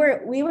 we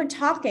were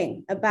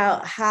talking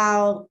about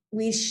how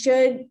we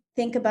should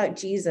think about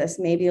Jesus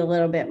maybe a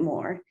little bit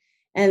more.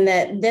 And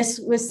that this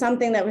was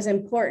something that was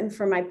important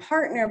for my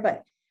partner,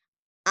 but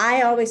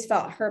I always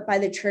felt hurt by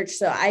the church,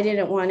 so I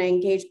didn't want to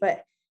engage,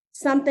 but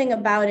something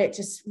about it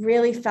just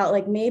really felt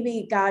like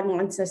maybe God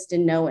wants us to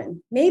know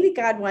him. Maybe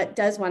God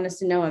does want us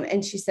to know him.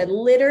 And she said,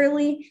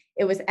 literally,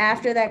 it was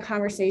after that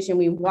conversation,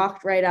 we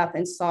walked right up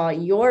and saw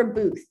your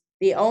booth,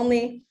 the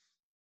only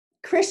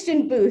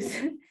Christian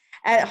booth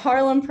at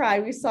Harlem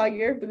Pride. We saw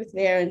your booth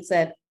there and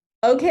said,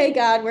 okay,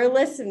 God, we're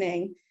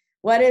listening.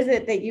 What is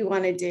it that you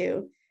want to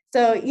do?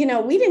 So,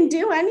 we didn't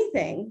do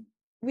anything.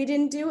 We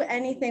didn't do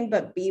anything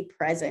but be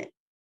present.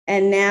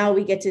 And now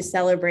we get to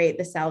celebrate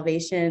the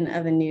salvation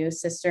of a new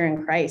sister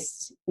in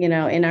Christ, in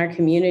our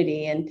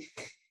community and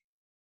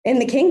in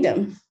the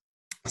kingdom.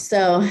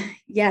 So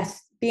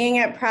yes, being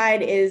at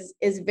Pride is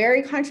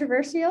very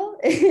controversial.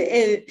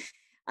 It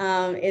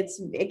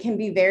can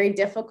be very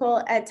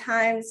difficult at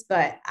times,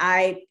 but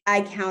I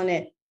count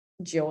it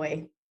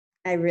joy.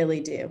 I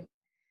really do.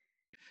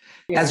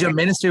 As your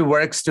ministry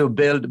works to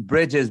build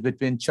bridges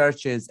between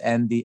churches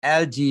and the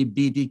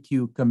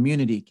LGBTQ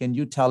community, can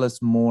you tell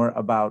us more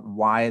about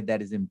why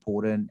that is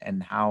important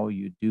and how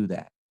you do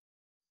that?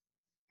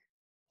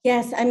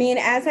 Yes, I mean,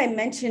 as I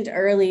mentioned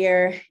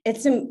earlier,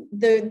 it's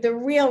the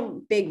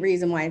real big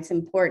reason why it's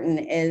important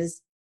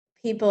is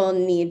people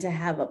need to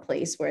have a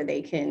place where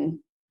they can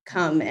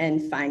come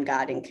and find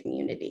God in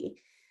community.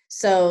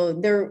 So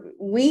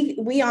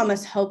we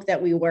almost hope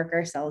that we work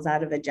ourselves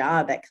out of a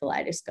job at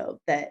Kaleidoscope,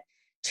 that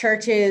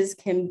churches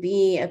can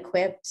be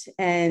equipped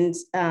and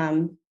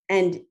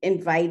and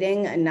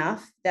inviting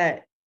enough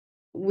that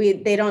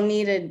they don't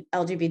need an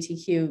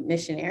LGBTQ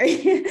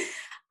missionary.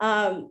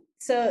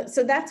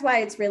 So that's why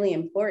it's really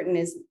important,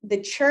 is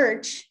the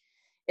church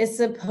is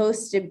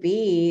supposed to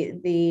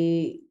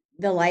be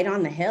the light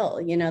on the hill.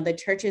 The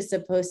church is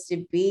supposed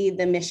to be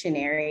the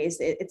missionaries.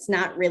 It's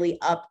not really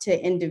up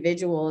to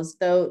individuals,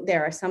 though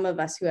there are some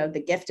of us who have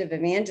the gift of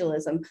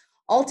evangelism.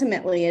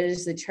 Ultimately, it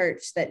is the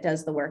church that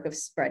does the work of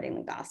spreading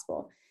the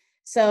gospel.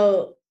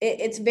 So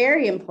it's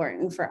very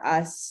important for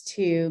us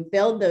to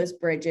build those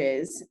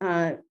bridges,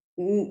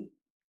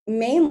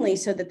 mainly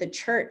so that the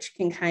church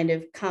can kind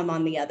of come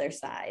on the other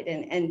side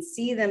and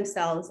see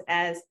themselves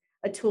as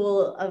a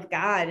tool of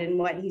God and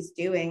what he's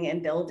doing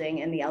and building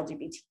in the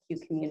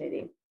LGBTQ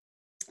community.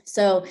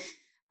 So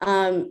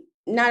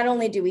not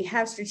only do we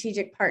have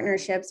strategic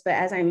partnerships, but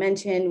as I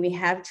mentioned, we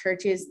have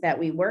churches that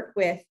we work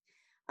with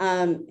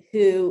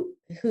who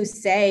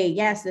say,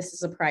 yes, this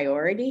is a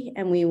priority,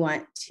 and we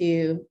want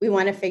to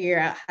figure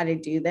out how to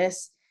do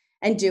this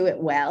and do it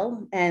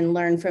well, and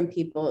learn from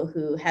people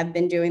who have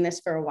been doing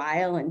this for a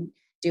while and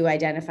do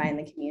identify in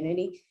the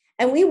community.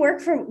 And we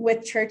work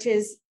with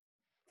churches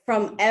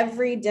from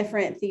every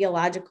different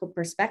theological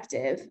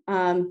perspective.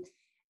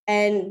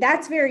 And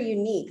that's very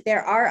unique.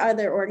 There are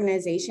other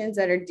organizations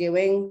that are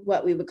doing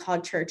what we would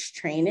call church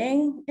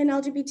training in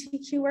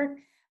LGBTQ work.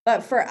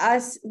 But for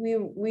us,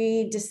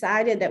 we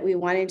decided that we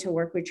wanted to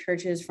work with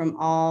churches from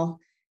all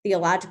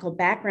theological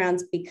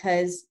backgrounds,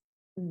 because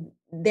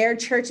their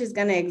church is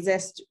going to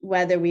exist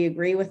whether we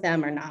agree with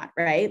them or not,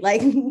 right?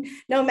 Like,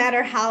 no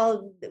matter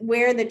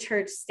where the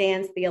church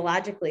stands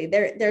theologically,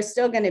 they're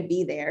still going to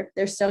be there.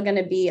 They're still going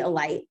to be a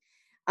light.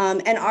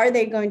 And are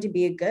they going to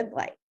be a good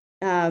light?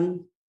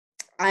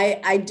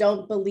 I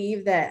don't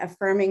believe that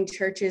affirming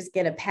churches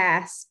get a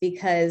pass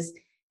because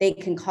they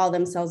can call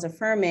themselves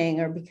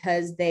affirming or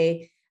because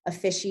they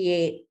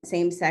officiate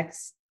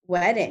same-sex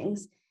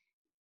weddings.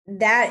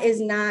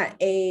 Those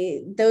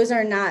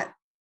are not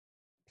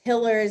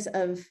pillars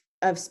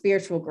of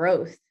spiritual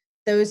growth.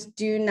 Those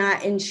do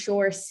not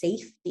ensure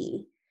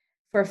safety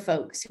for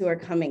folks who are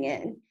coming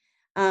in.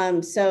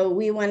 So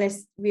we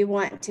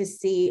want to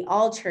see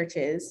all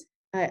churches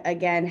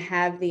again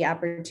have the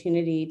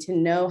opportunity to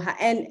know how,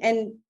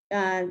 and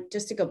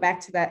just to go back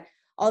to that,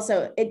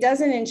 also, it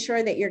doesn't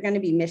ensure that you're going to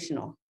be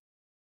missional.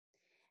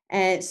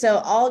 And so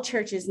all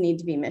churches need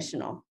to be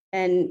missional,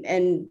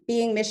 and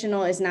being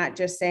missional is not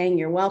just saying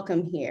you're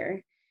welcome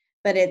here,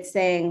 but it's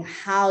saying,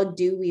 how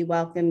do we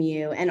welcome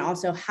you? And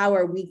also, how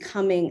are we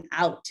coming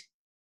out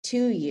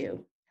to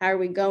you? How are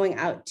we going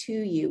out to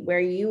you where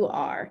you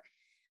are,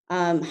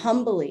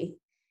 humbly,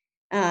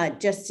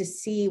 just to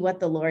see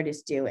what the Lord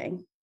is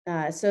doing.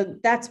 So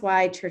that's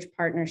why church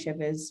partnership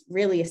is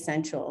really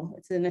essential.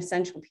 It's an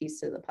essential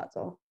piece of the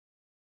puzzle.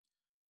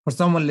 For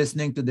someone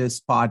listening to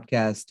this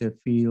podcast who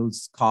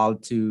feels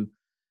called to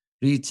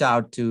reach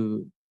out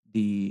to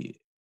the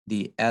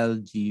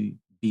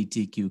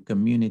LGBTQ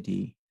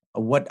community,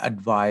 what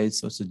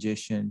advice or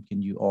suggestion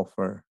can you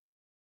offer?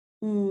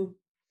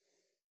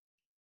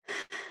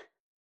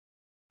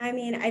 I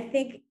mean, I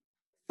think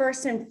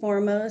first and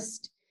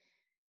foremost,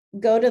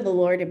 go to the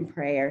Lord in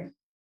prayer.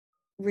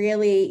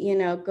 Really,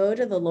 go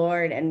to the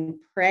Lord and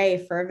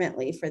pray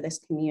fervently for this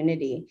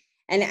community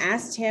and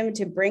ask him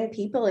to bring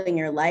people in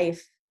your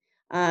life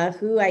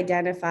who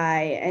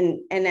identify.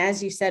 And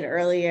as you said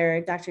earlier,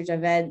 Dr.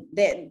 Javed,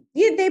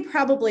 they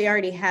probably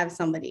already have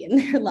somebody in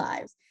their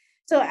lives.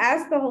 So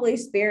ask the Holy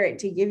Spirit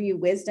to give you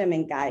wisdom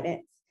and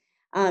guidance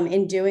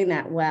in doing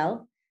that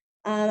well.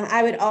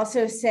 I would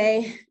also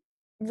say,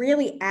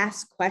 really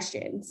ask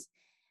questions.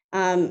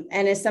 And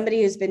as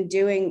somebody who's been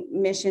doing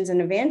missions and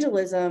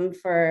evangelism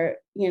for,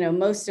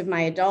 most of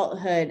my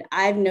adulthood,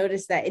 I've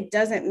noticed that it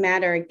doesn't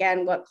matter,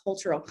 again, what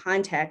cultural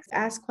context.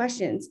 Ask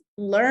questions,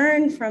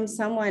 learn from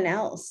someone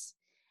else,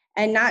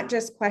 and not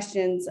just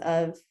questions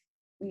of,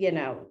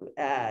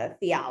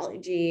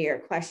 theology or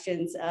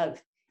questions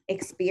of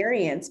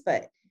experience,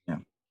 but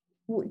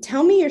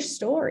tell me your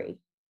story,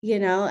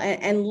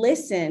 and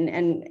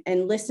listen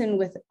and listen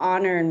with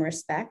honor and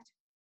respect.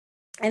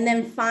 And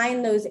then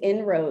find those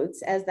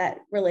inroads as that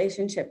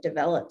relationship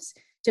develops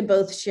to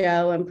both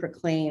show and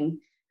proclaim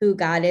who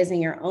God is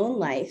in your own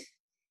life.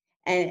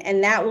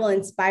 And that will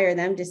inspire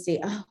them to see,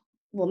 oh,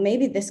 well,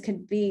 maybe this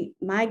could be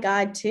my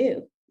God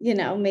too.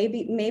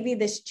 Maybe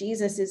this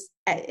Jesus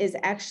is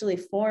actually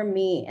for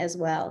me as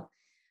well,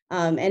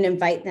 and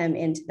invite them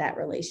into that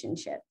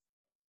relationship.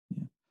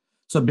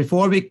 So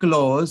before we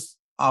close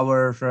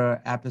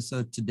our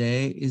episode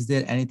today, is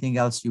there anything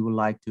else you would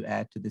like to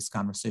add to this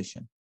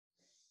conversation?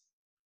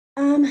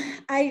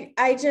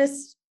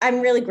 I'm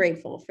really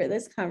grateful for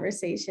this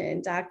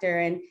conversation,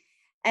 Doctor.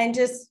 And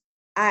just,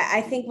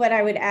 I think what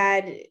I would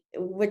add,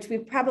 which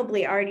we've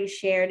probably already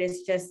shared,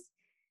 is just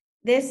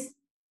this.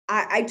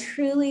 I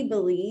truly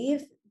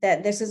believe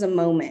that this is a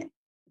moment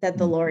that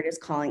the Lord is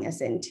calling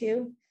us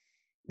into.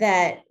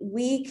 that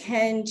we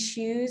can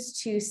choose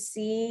to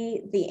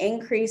see the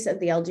increase of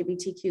the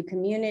LGBTQ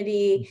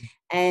community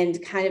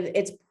and kind of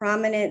its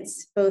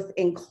prominence both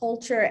in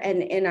culture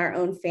and in our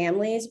own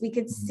families. We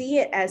could see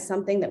it as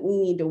something that we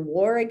need to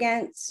war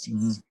against.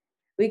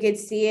 We could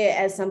see it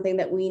as something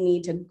that we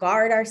need to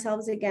guard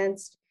ourselves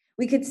against.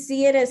 We could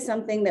see it as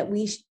something that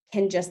we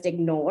can just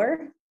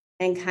ignore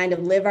and kind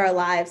of live our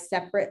lives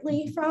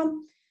separately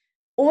from,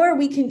 or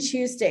we can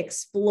choose to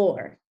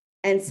explore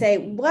and say,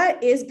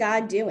 what is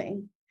God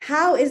doing?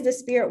 How is the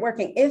Spirit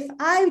working? If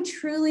I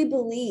truly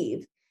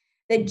believe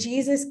that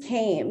Jesus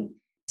came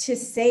to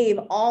save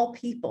all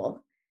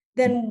people,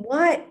 then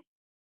what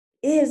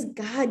is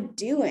God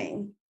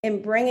doing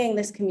in bringing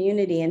this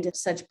community into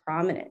such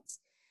prominence?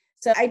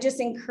 So I just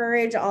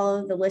encourage all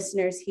of the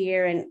listeners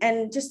here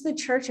and just the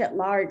church at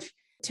large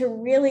to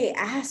really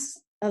ask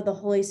of the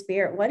Holy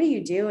Spirit, what are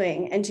you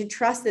doing? And to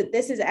trust that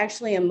this is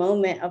actually a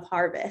moment of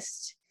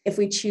harvest if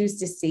we choose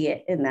to see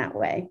it in that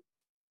way.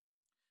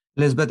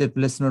 Elizabeth, if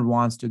listener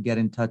wants to get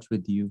in touch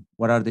with you,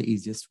 what are the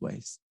easiest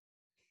ways?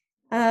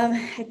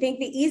 I think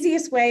the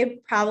easiest way,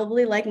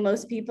 probably like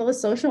most people, is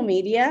social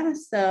media.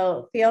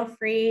 So feel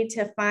free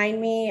to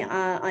find me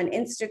on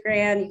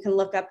Instagram. You can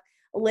look up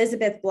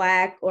Elizabeth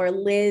Black or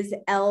Liz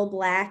L.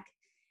 Black,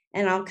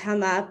 and I'll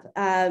come up.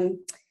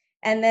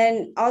 And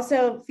then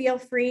also feel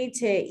free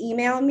to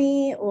email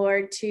me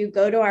or to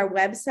go to our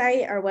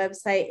website. Our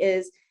website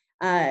is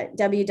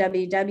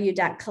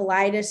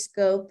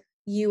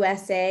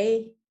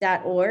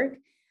www.kaleidoscopeusa.org.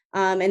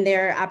 And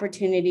there are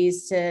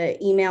opportunities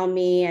to email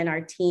me and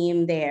our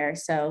team there.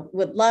 So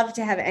would love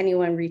to have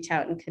anyone reach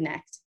out and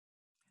connect.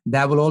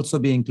 That will also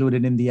be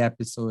included in the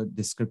episode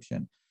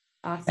description.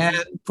 Awesome.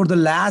 And for the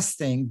last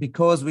thing,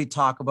 because we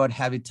talk about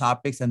heavy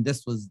topics, and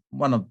this was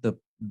one of the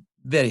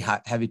very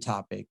heavy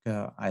topic,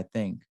 I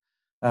think,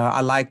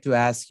 I'd like to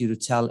ask you to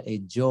tell a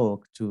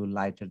joke to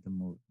lighten the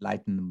mood.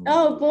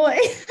 Oh boy,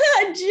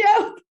 a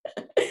joke.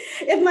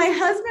 If my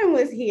husband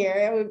was here,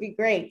 it would be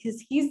great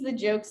because he's the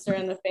jokester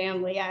in the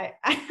family.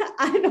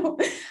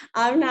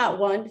 I'm not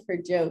one for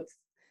jokes.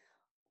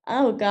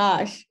 Oh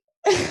gosh.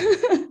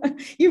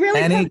 You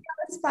really put me on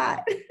the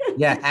spot.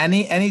 Yeah,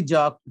 any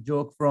joke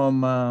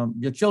from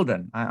your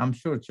children. I'm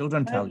sure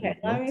children tell you.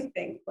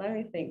 Okay, let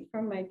me think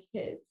from my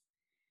kids.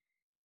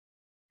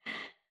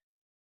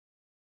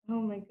 Oh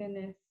my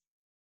goodness.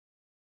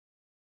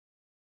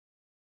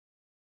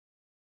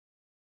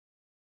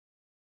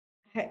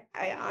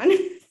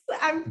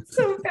 I'm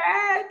so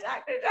bad,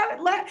 Dr.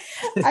 Jonathan.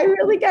 I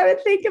really got to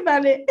think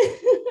about it.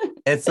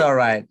 It's all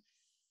right.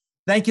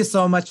 Thank you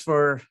so much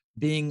for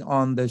being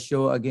on the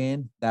show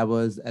again. That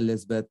was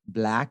Elizabeth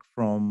Black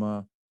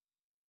from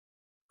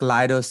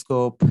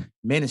Kaleidoscope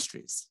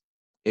Ministries.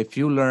 If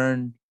you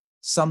learned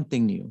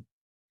something new,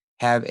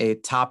 have a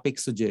topic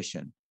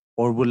suggestion,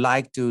 or would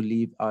like to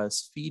leave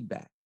us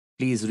feedback,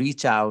 please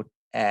reach out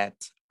at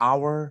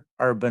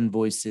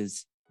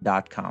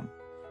oururbanvoices.com.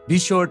 Be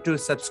sure to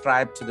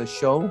subscribe to the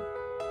show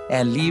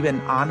and leave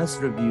an honest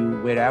review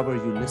wherever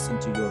you listen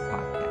to your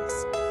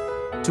podcast.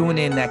 Tune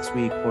in next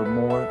week for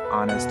more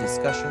honest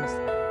discussions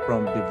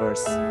from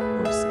diverse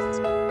voices.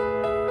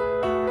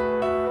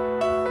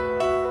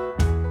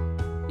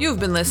 You've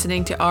been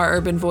listening to Our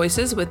Urban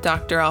Voices with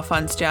Dr.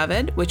 Alphonse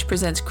Javed, which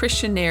presents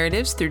Christian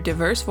narratives through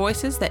diverse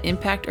voices that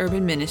impact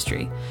urban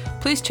ministry.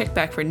 Please check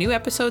back for new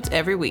episodes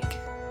every week.